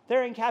now?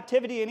 They're in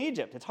captivity in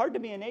Egypt. It's hard to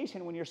be a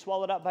nation when you're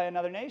swallowed up by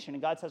another nation.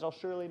 And God says, I'll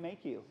surely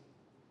make you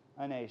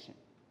a nation.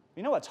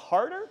 You know what's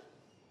harder?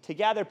 To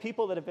gather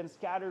people that have been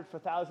scattered for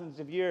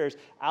thousands of years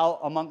out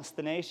amongst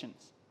the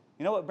nations.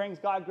 You know what brings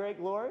God great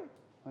glory?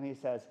 When he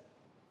says,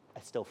 I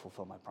still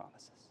fulfill my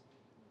promises.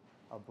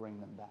 I'll bring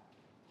them back.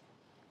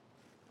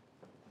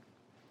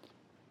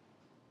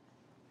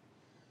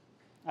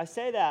 I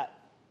say that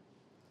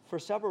for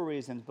several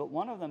reasons, but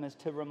one of them is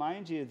to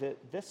remind you that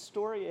this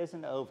story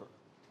isn't over.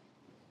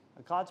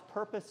 God's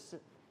purpose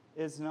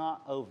is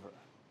not over.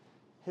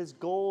 His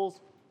goals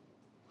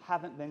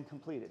haven't been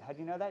completed. How do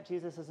you know that?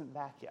 Jesus isn't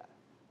back yet.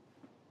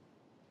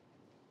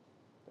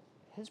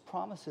 His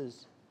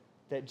promises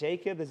that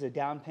Jacob is a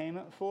down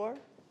payment for,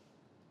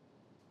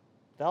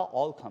 they'll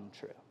all come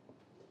true.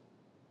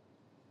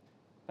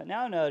 But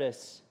now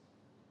notice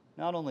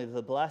not only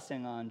the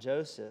blessing on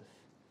Joseph,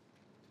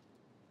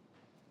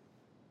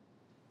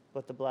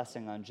 but the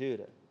blessing on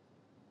Judah.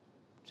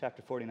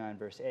 Chapter 49,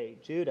 verse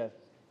 8. Judah,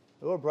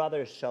 your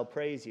brothers shall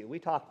praise you. We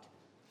talked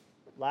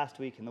last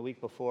week and the week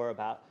before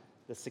about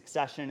the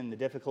succession and the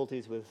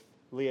difficulties with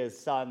Leah's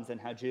sons and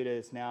how Judah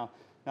is now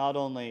not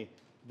only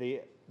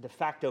the de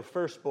facto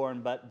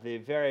firstborn, but the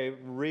very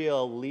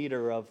real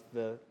leader of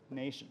the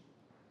nation.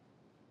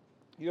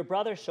 Your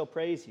brothers shall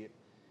praise you.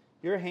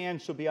 Your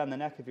hand shall be on the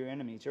neck of your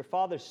enemies. Your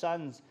father's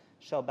sons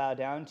shall bow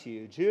down to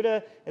you.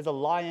 Judah is a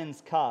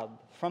lion's cub.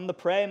 From the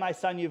prey, my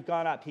son, you've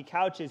gone up. He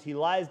couches, he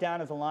lies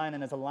down as a lion,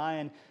 and as a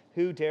lion,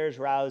 who dares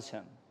rouse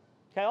him?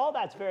 Okay, all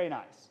that's very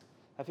nice.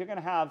 If you're going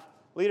to have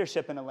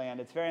leadership in a land,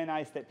 it's very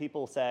nice that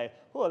people say,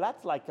 oh,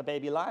 that's like a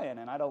baby lion,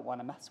 and I don't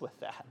want to mess with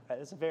that. Right?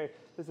 This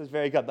is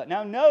very good. But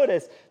now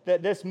notice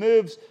that this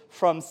moves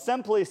from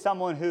simply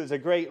someone who's a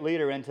great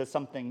leader into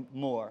something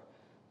more.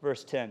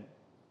 Verse 10.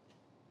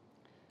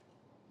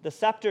 The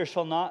scepter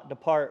shall not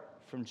depart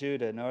from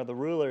Judah, nor the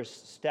ruler's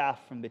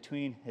staff from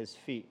between his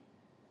feet.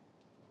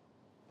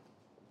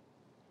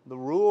 The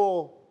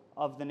rule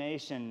of the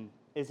nation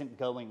isn't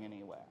going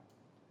anywhere.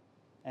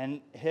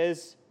 And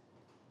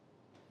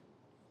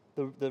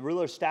the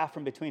ruler's staff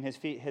from between his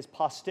feet, his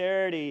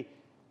posterity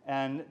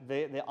and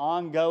the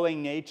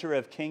ongoing nature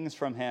of kings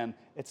from him,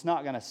 it's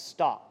not going to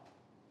stop.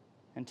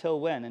 Until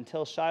when?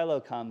 Until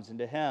Shiloh comes, and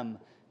to him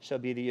shall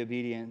be the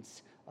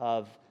obedience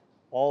of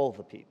all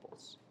the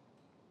peoples.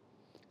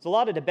 There's a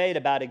lot of debate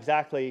about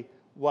exactly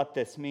what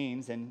this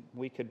means, and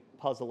we could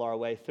puzzle our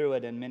way through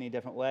it in many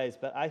different ways.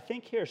 But I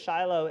think here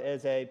Shiloh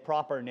is a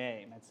proper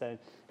name.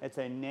 It's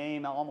a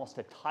name, almost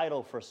a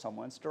title for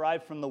someone. It's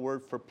derived from the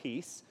word for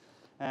peace,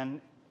 and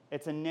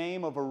it's a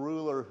name of a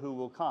ruler who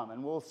will come.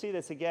 And we'll see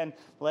this again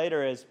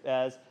later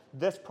as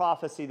this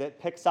prophecy that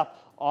picks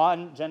up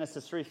on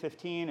Genesis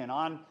 3:15 and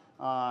on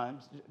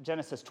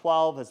Genesis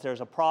 12, as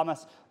there's a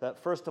promise that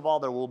first of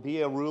all there will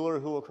be a ruler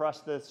who will crush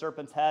the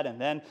serpent's head,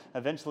 and then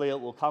eventually it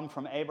will come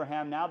from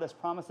Abraham. Now this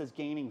promise is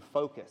gaining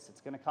focus.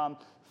 It's going to come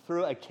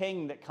through a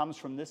king that comes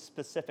from this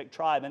specific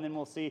tribe. And then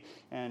we'll see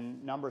in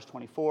Numbers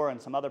 24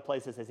 and some other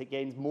places as it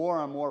gains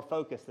more and more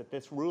focus that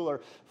this ruler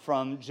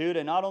from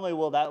Judah, not only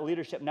will that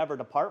leadership never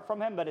depart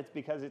from him, but it's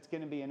because it's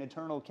going to be an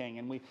eternal king.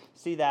 And we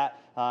see that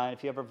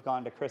if you ever have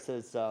gone to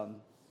Chris's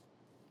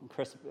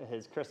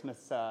his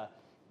Christmas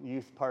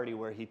youth party,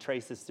 where he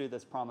traces through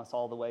this promise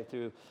all the way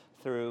through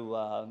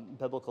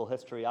biblical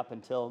history up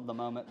until the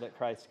moment that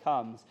Christ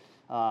comes.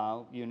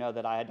 You know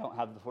that I don't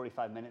have the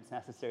 45 minutes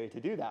necessary to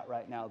do that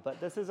right now,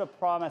 but this is a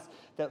promise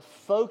that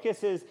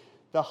focuses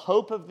the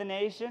hope of the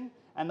nation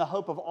and the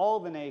hope of all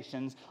the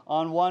nations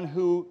on one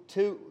who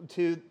to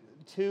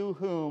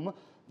whom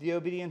the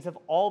obedience of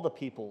all the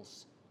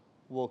peoples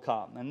will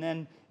come. And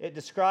then it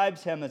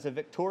describes him as a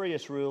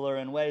victorious ruler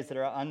in ways that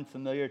are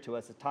unfamiliar to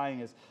us, as tying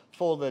his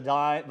full to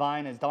the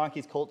vine, his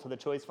donkey's colt to the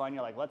choice vine.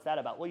 You're like, what's that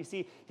about? Well, you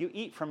see, you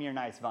eat from your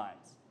nice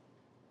vines,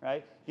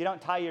 right? You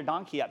don't tie your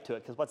donkey up to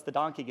it, because what's the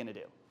donkey going to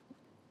do,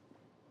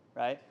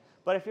 right?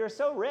 But if you're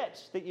so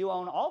rich that you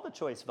own all the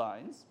choice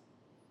vines,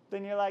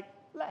 then you're like,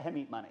 let him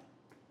eat money.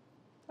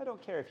 I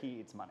don't care if he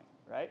eats money,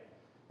 right?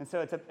 And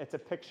so it's a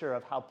picture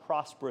of how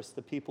prosperous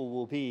the people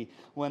will be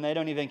when they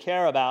don't even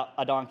care about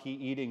a donkey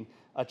eating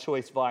a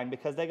choice vine,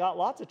 because they got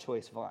lots of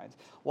choice vines.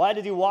 Why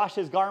did he wash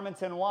his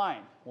garments in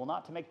wine? Well,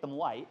 not to make them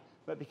white,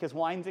 but because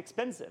wine's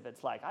expensive.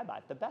 It's like, I buy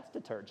the best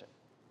detergent,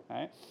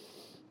 right?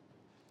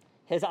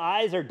 His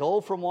eyes are dull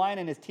from wine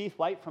and his teeth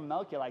white from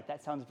milk. You're like,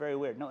 that sounds very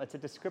weird. No, it's a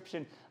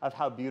description of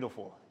how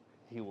beautiful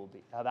he will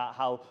be, about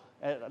how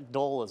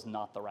dull is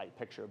not the right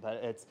picture,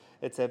 but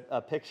it's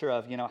a picture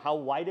of, how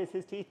white is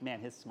his teeth? Man,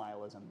 his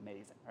smile is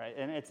amazing, right?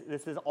 And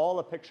this is all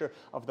a picture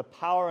of the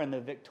power and the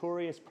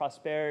victorious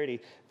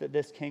prosperity that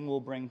this king will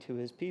bring to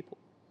his people.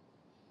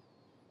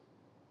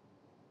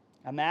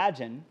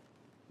 Imagine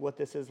what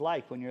this is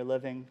like when you're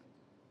living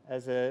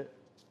as a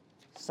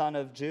son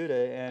of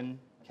Judah in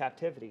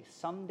captivity.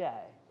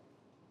 Someday,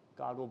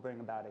 God will bring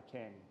about a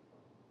king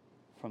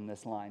from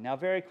this line. Now,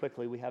 very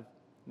quickly, we have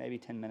maybe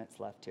 10 minutes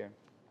left here.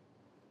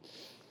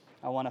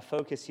 I want to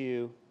focus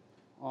you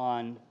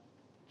on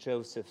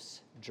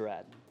Joseph's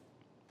dread.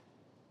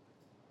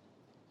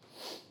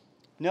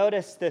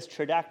 Notice this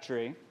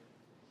trajectory.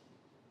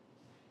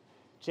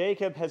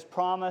 Jacob has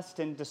promised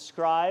and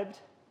described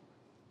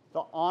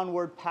the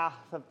onward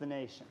path of the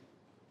nation.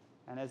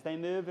 And as they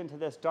move into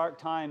this dark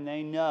time,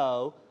 they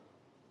know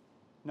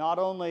not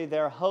only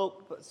their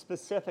hope, but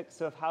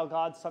specifics of how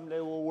God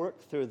someday will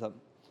work through them.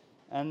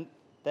 And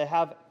they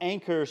have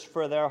anchors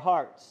for their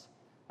hearts.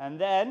 And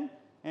then,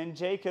 in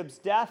Jacob's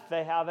death,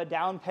 they have a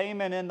down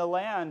payment in the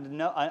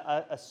land,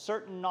 a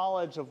certain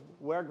knowledge of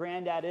where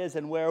Granddad is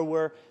and where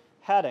we're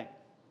heading.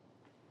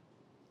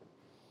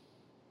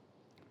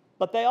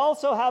 But they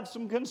also have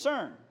some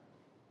concern,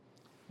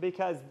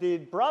 because the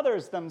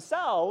brothers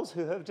themselves,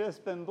 who have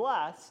just been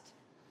blessed,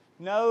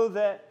 know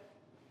that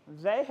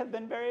they have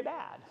been very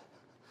bad.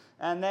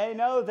 And they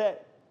know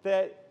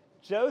that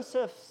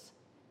Joseph's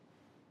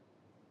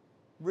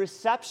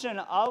reception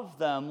of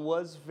them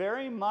was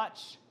very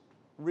much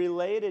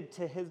related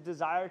to his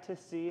desire to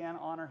see and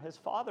honor his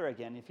father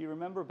again. If you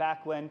remember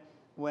back when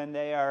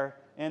they are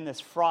in this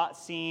fraught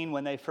scene,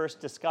 when they first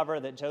discover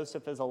that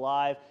Joseph is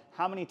alive,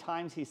 how many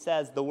times he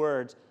says the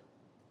words,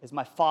 "Is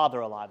my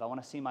father alive? I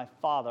want to see my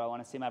father. I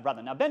want to see my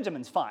brother." Now,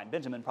 Benjamin's fine.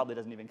 Benjamin probably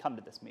doesn't even come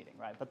to this meeting,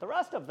 right? But the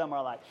rest of them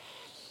are like,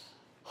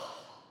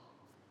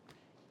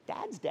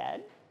 Dad's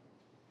dead.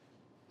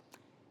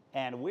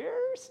 And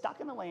we're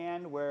stuck in a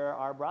land where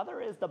our brother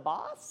is the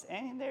boss,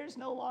 and there's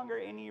no longer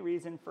any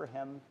reason for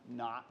him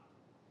not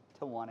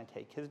to want to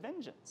take his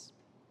vengeance.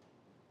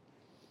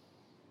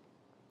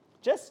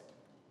 Just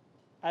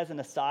as an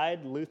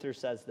aside, Luther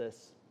says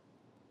this: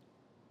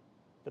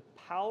 the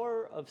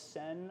power of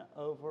sin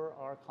over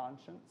our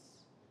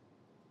conscience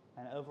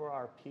and over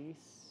our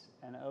peace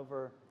and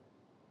over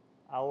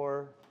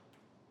our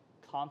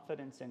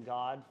confidence in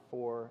God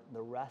for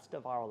the rest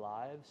of our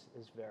lives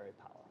is very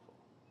powerful.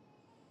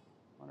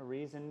 Want a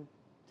reason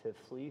to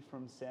flee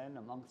from sin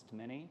amongst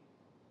many?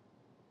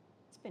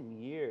 It's been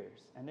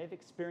years, and they've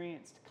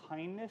experienced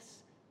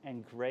kindness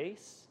and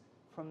grace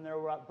from their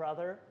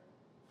brother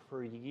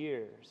for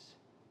years,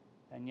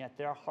 and yet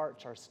their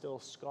hearts are still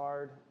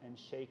scarred and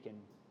shaken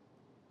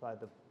by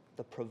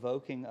the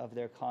provoking of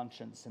their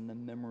conscience and the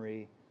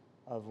memory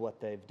of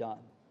what they've done.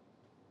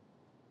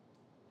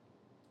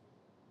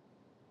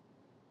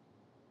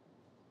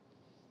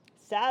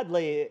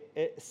 Sadly,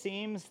 it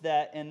seems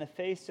that in the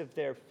face of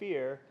their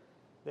fear,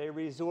 they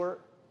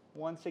resort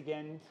once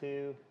again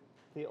to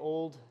the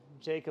old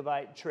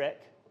Jacobite trick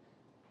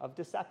of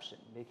deception,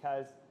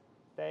 because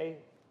they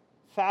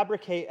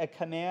fabricate a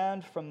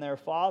command from their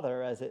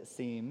father, as it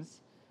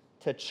seems,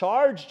 to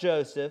charge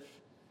Joseph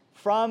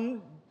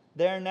from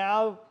their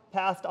now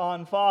passed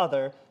on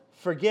father,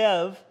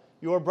 forgive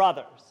your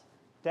brothers.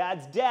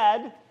 Dad's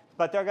dead,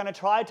 but they're going to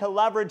try to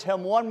leverage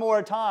him one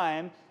more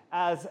time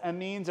as a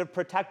means of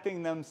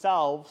protecting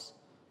themselves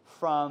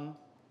from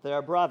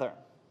their brother.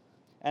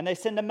 And they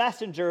send a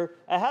messenger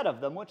ahead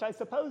of them, which I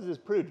suppose is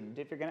prudent.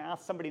 If you're going to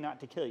ask somebody not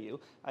to kill you,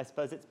 I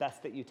suppose it's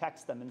best that you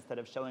text them instead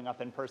of showing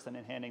up in person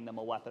and handing them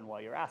a weapon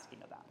while you're asking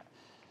about it.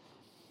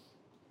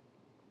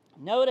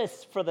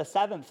 Notice for the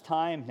 7th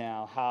time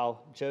now how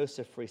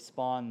Joseph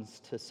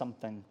responds to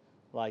something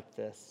like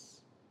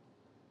this.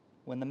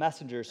 When the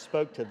messenger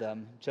spoke to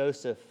them,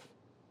 Joseph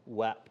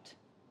wept.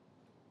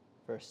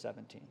 Verse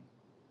 17.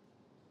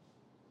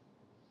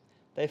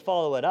 They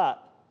follow it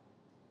up.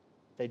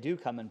 They do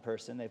come in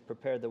person. They've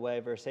prepared the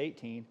way. Verse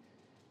 18.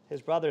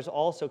 His brothers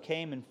also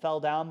came and fell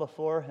down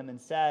before him and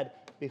said,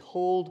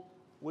 "Behold,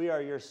 we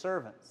are your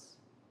servants."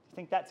 Do you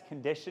think that's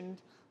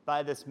conditioned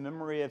by this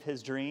memory of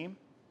his dream?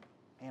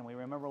 And we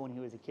remember when he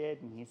was a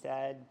kid and he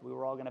said we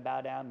were all going to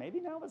bow down. Maybe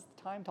now is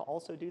the time to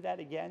also do that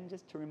again,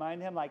 just to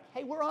remind him, like,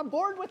 hey, we're on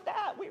board with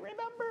that. We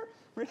remember.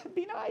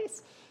 Be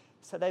nice.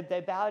 So they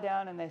bow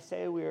down and they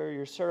say, "We are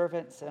your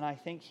servants." And I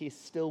think he's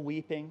still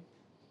weeping.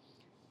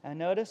 And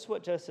notice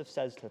what Joseph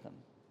says to them.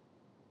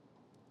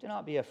 Do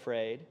not be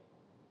afraid.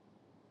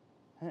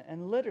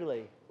 And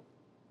literally,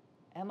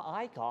 am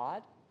I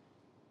God?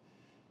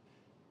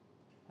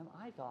 Am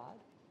I God?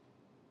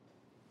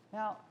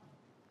 Now,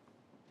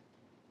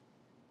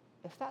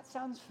 if that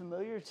sounds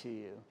familiar to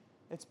you,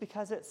 it's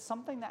because it's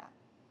something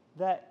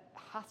that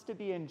has to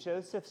be in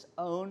Joseph's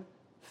own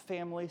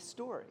family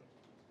story.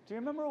 Do you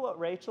remember what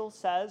Rachel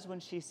says when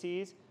she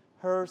sees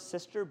her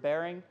sister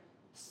bearing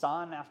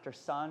son after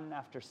son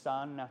after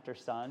son after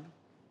son?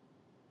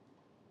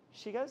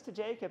 She goes to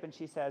Jacob and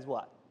she says,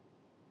 what?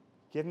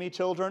 Give me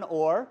children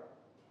or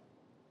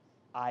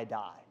I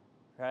die.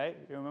 Right?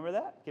 You remember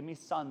that? Give me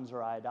sons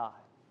or I die.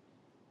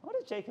 What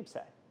does Jacob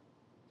say?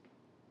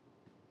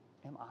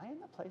 Am I in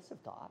the place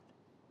of God?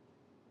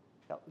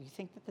 Now, you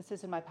think that this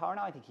is in my power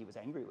now? I think he was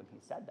angry when he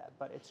said that,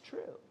 but it's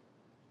true.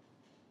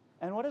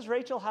 And what does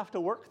Rachel have to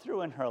work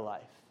through in her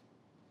life?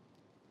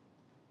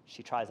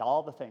 She tries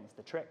all the things,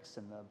 the tricks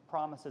and the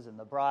promises and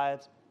the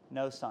bribes,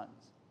 no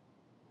sons.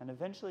 And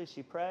eventually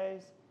she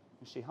prays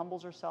and she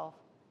humbles herself,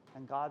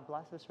 and God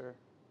blesses her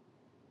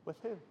with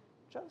who?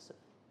 Joseph.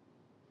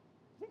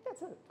 I think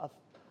that's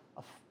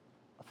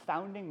a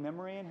founding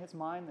memory in his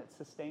mind that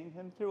sustained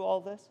him through all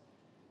this.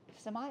 He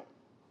says, am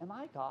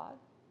I God?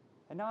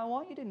 And now I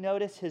want you to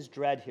notice his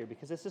dread here,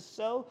 because this is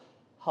so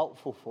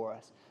helpful for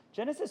us.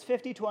 Genesis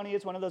 50:20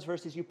 is one of those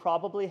verses you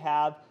probably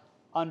have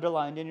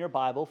underlined in your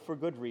Bible for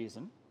good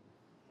reason.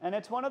 And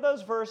it's one of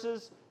those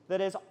verses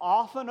that is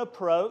often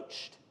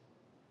approached,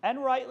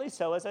 and rightly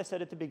so, as I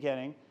said at the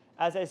beginning,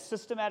 as a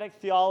systematic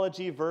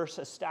theology verse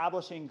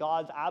establishing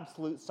God's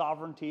absolute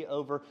sovereignty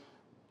over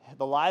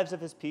the lives of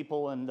his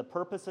people and the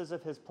purposes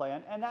of his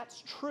plan. And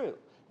that's true.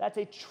 That's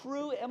a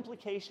true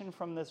implication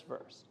from this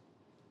verse.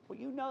 Well,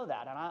 you know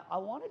that, and I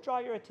want to draw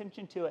your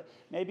attention to it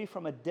maybe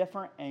from a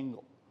different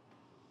angle.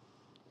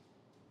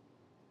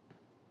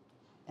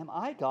 Am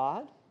I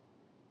God?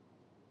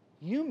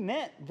 You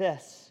meant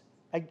this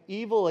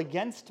evil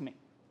against me.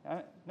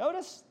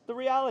 Notice the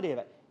reality of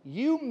it.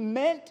 You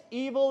meant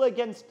evil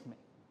against me.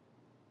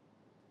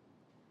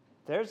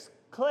 There's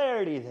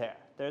clarity there.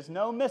 There's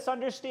no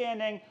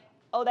misunderstanding.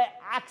 Oh, they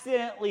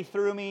accidentally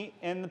threw me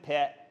in the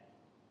pit,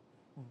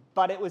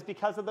 but it was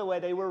because of the way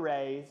they were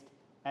raised,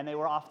 and they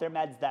were off their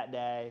meds that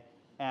day.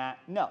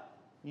 No,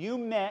 you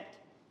meant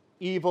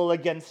evil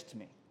against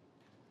me.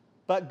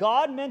 But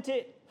God meant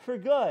it for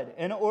good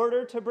in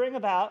order to bring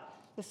about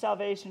the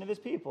salvation of his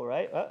people,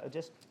 right?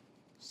 Just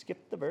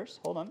skip the verse.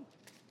 Hold on.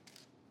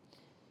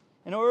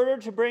 In order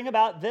to bring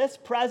about this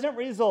present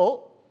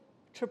result,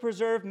 to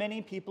preserve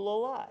many people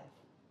alive.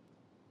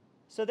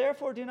 So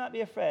therefore do not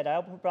be afraid. I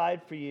will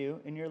provide for you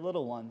and your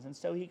little ones. And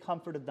so he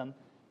comforted them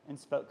and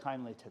spoke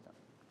kindly to them.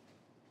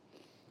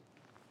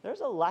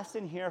 There's a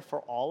lesson here for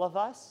all of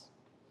us.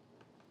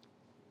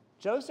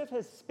 Joseph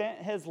has spent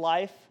his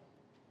life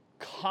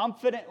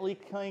confidently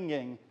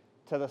clinging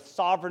to the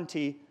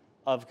sovereignty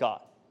of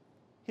God.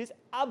 He's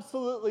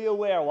absolutely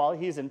aware while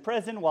he's in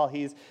prison, while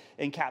he's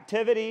in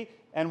captivity,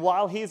 and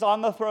while he's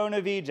on the throne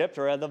of Egypt,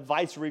 or the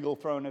viceregal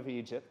throne of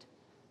Egypt,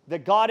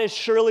 that God is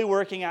surely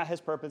working out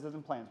his purposes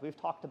and plans. We've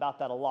talked about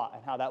that a lot,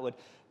 and how that would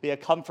be a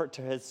comfort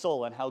to his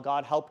soul, and how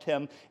God helped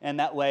him in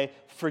that way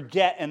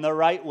forget in the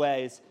right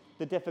ways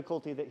the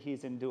difficulty that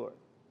he's endured.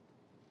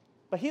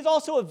 But he's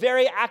also a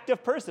very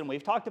active person.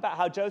 We've talked about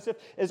how Joseph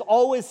is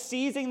always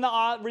seizing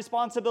the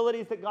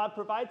responsibilities that God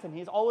provides him.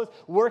 He's always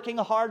working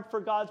hard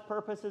for God's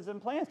purposes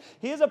and plans.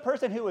 He is a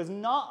person who is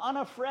not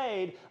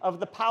unafraid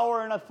of the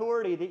power and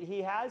authority that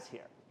he has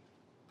here.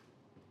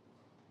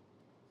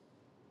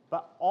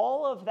 But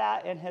all of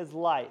that in his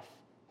life,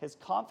 his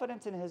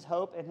confidence and his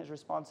hope and his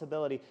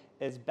responsibility,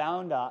 is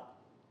bound up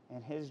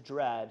in his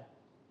dread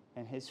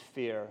and his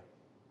fear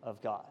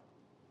of God.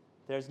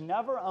 There's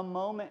never a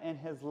moment in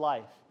his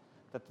life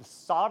that the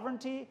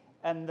sovereignty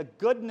and the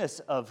goodness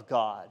of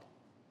God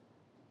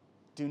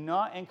do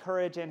not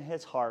encourage in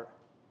his heart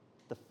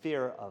the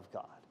fear of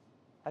God.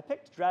 I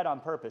picked dread on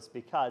purpose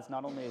because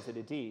not only is it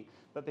a D,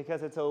 but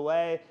because it's a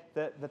way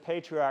that the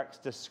patriarchs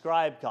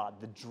describe God,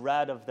 the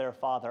dread of their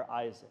father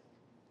Isaac.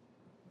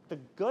 The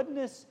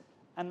goodness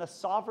and the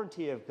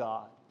sovereignty of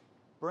God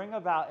bring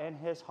about in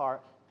his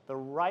heart the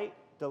right,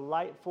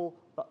 delightful,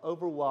 but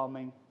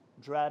overwhelming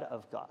dread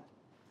of God.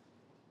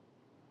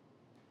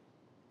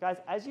 Guys,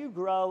 as you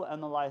grow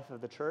in the life of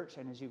the church,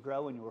 and as you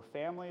grow in your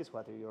families,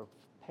 whether you're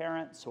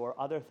parents or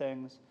other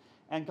things,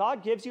 and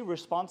God gives you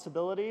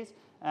responsibilities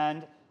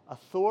and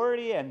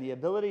authority and the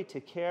ability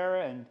to care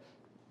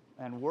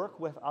and work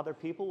with other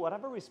people,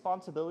 whatever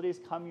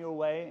responsibilities come your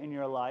way in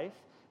your life,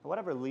 and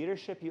whatever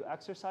leadership you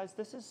exercise,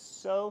 this is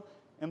so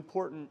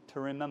important to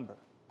remember.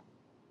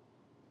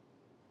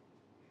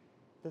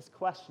 This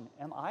question,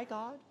 am I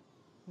God?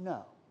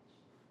 No.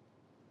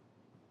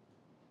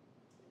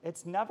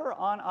 It's never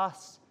on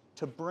us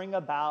to bring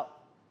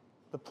about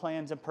the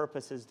plans and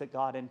purposes that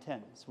God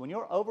intends. When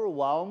you're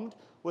overwhelmed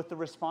with the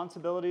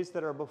responsibilities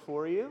that are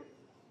before you,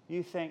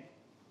 you think,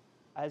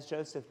 as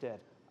Joseph did,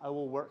 I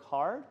will work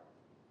hard,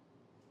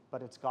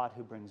 but it's God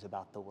who brings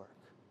about the work.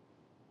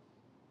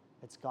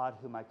 It's God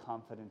who my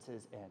confidence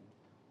is in.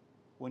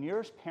 When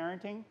you're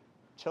parenting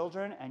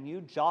children and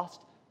you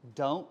just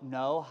don't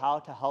know how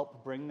to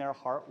help bring their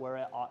heart where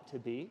it ought to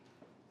be,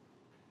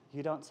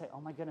 you don't say, oh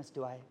my goodness,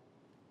 do I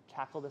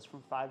tackle this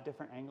from 5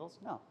 different angles?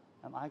 No.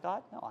 Am I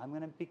God? No. I'm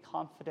going to be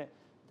confident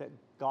that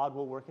God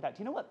will work it out. Do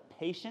you know what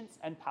patience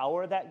and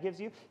power that gives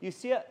you? You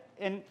see it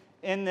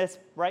in this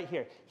right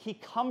here. He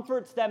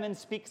comforts them and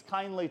speaks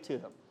kindly to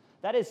them.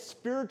 That is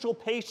spiritual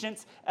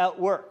patience at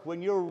work.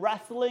 When you're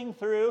wrestling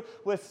through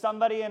with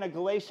somebody in a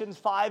Galatians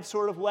 5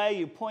 sort of way,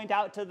 you point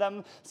out to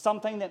them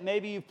something that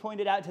maybe you've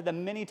pointed out to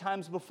them many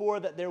times before,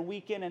 that they're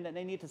weak in and that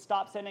they need to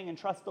stop sinning and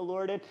trust the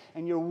Lord in,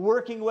 and you're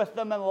working with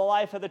them in the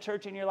life of the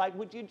church, and you're like,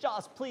 would you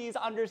just please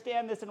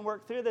understand this and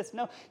work through this?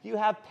 No, you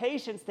have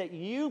patience that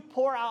you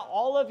pour out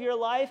all of your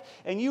life,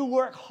 and you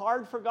work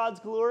hard for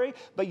God's glory,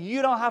 but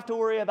you don't have to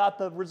worry about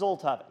the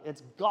result of it.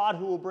 It's God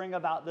who will bring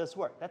about this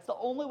work. That's the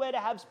only way to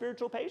have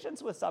spiritual patience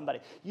with somebody.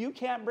 You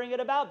can't bring it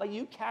about, but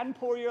you can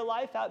pour your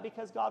life out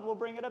because God will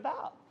bring it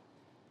about.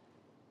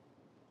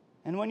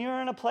 And when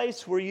you're in a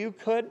place where you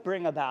could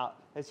bring about,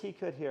 as he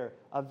could here,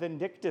 a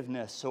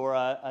vindictiveness or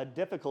a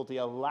difficulty,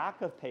 a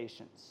lack of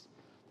patience,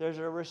 there's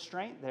a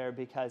restraint there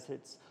because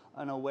it's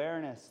an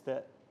awareness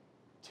that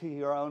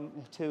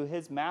to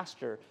his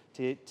master,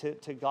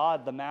 to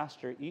God the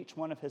master, each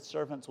one of his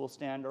servants will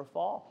stand or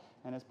fall.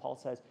 And as Paul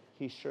says,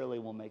 he surely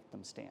will make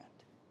them stand.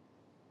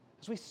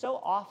 Because we so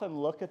often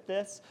look at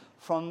this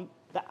from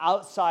the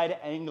outside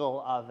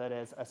angle of it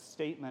as a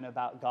statement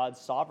about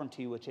God's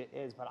sovereignty, which it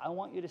is. But I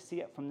want you to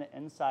see it from the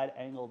inside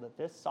angle, that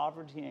this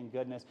sovereignty and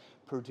goodness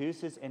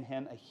produces in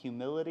him a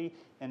humility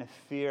and a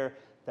fear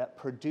that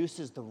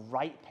produces the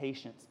right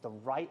patience, the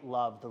right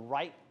love, the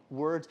right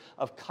words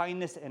of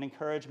kindness and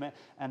encouragement,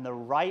 and the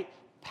right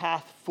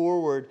path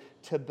forward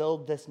to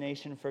build this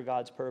nation for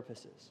God's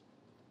purposes.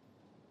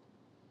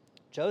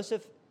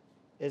 Joseph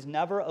is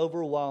never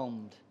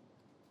overwhelmed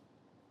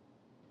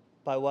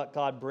by what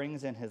God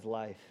brings in his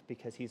life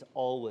because he's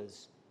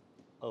always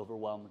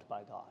overwhelmed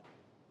by God.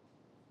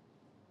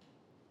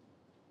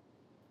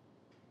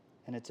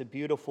 And it's a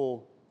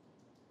beautiful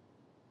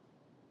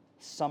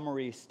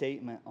summary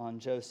statement on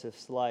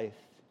Joseph's life.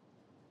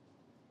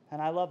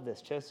 And I love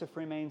this. Joseph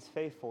remains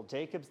faithful.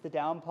 Jacob's the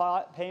down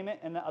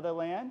payment in the other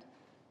land.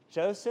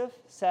 Joseph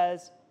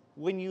says,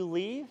 when you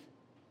leave,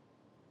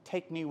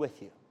 take me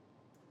with you.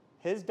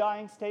 His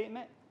dying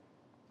statement,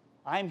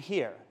 I'm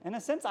here. In a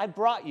sense, I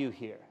brought you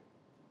here.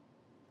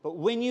 But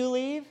when you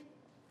leave,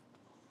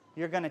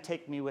 you're going to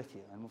take me with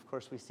you. And of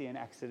course, we see in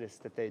Exodus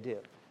that they do.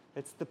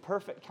 It's the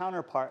perfect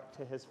counterpart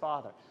to his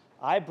Father.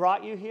 I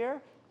brought you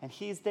here, and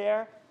he's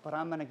there, but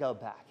I'm going to go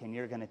back, and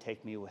you're going to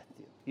take me with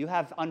you. You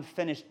have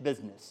unfinished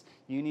business.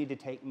 You need to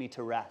take me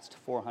to rest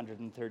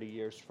 430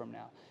 years from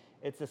now.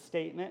 It's a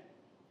statement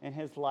in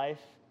his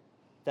life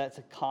that's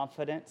a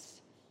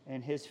confidence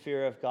in his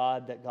fear of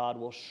God, that God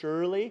will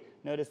surely,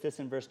 notice this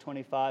in verse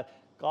 25,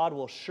 God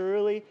will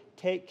surely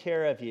take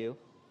care of you.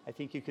 I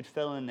think you could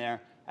fill in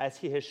there, as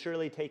he has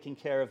surely taken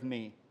care of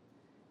me.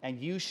 And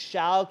you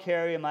shall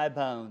carry my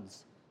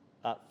bones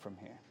up from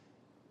here.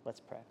 Let's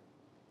pray.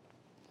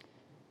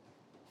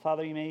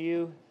 Father, may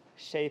you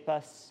shape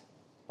us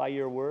by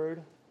your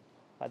word,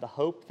 by the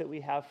hope that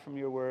we have from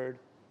your word,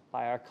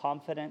 by our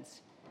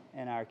confidence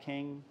in our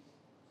King,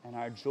 and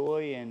our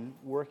joy in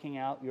working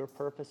out your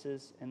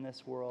purposes in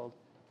this world.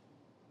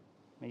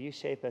 May you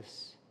shape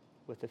us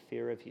with the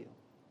fear of you.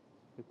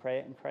 We pray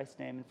it in Christ's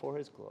name and for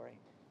his glory.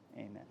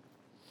 Amen.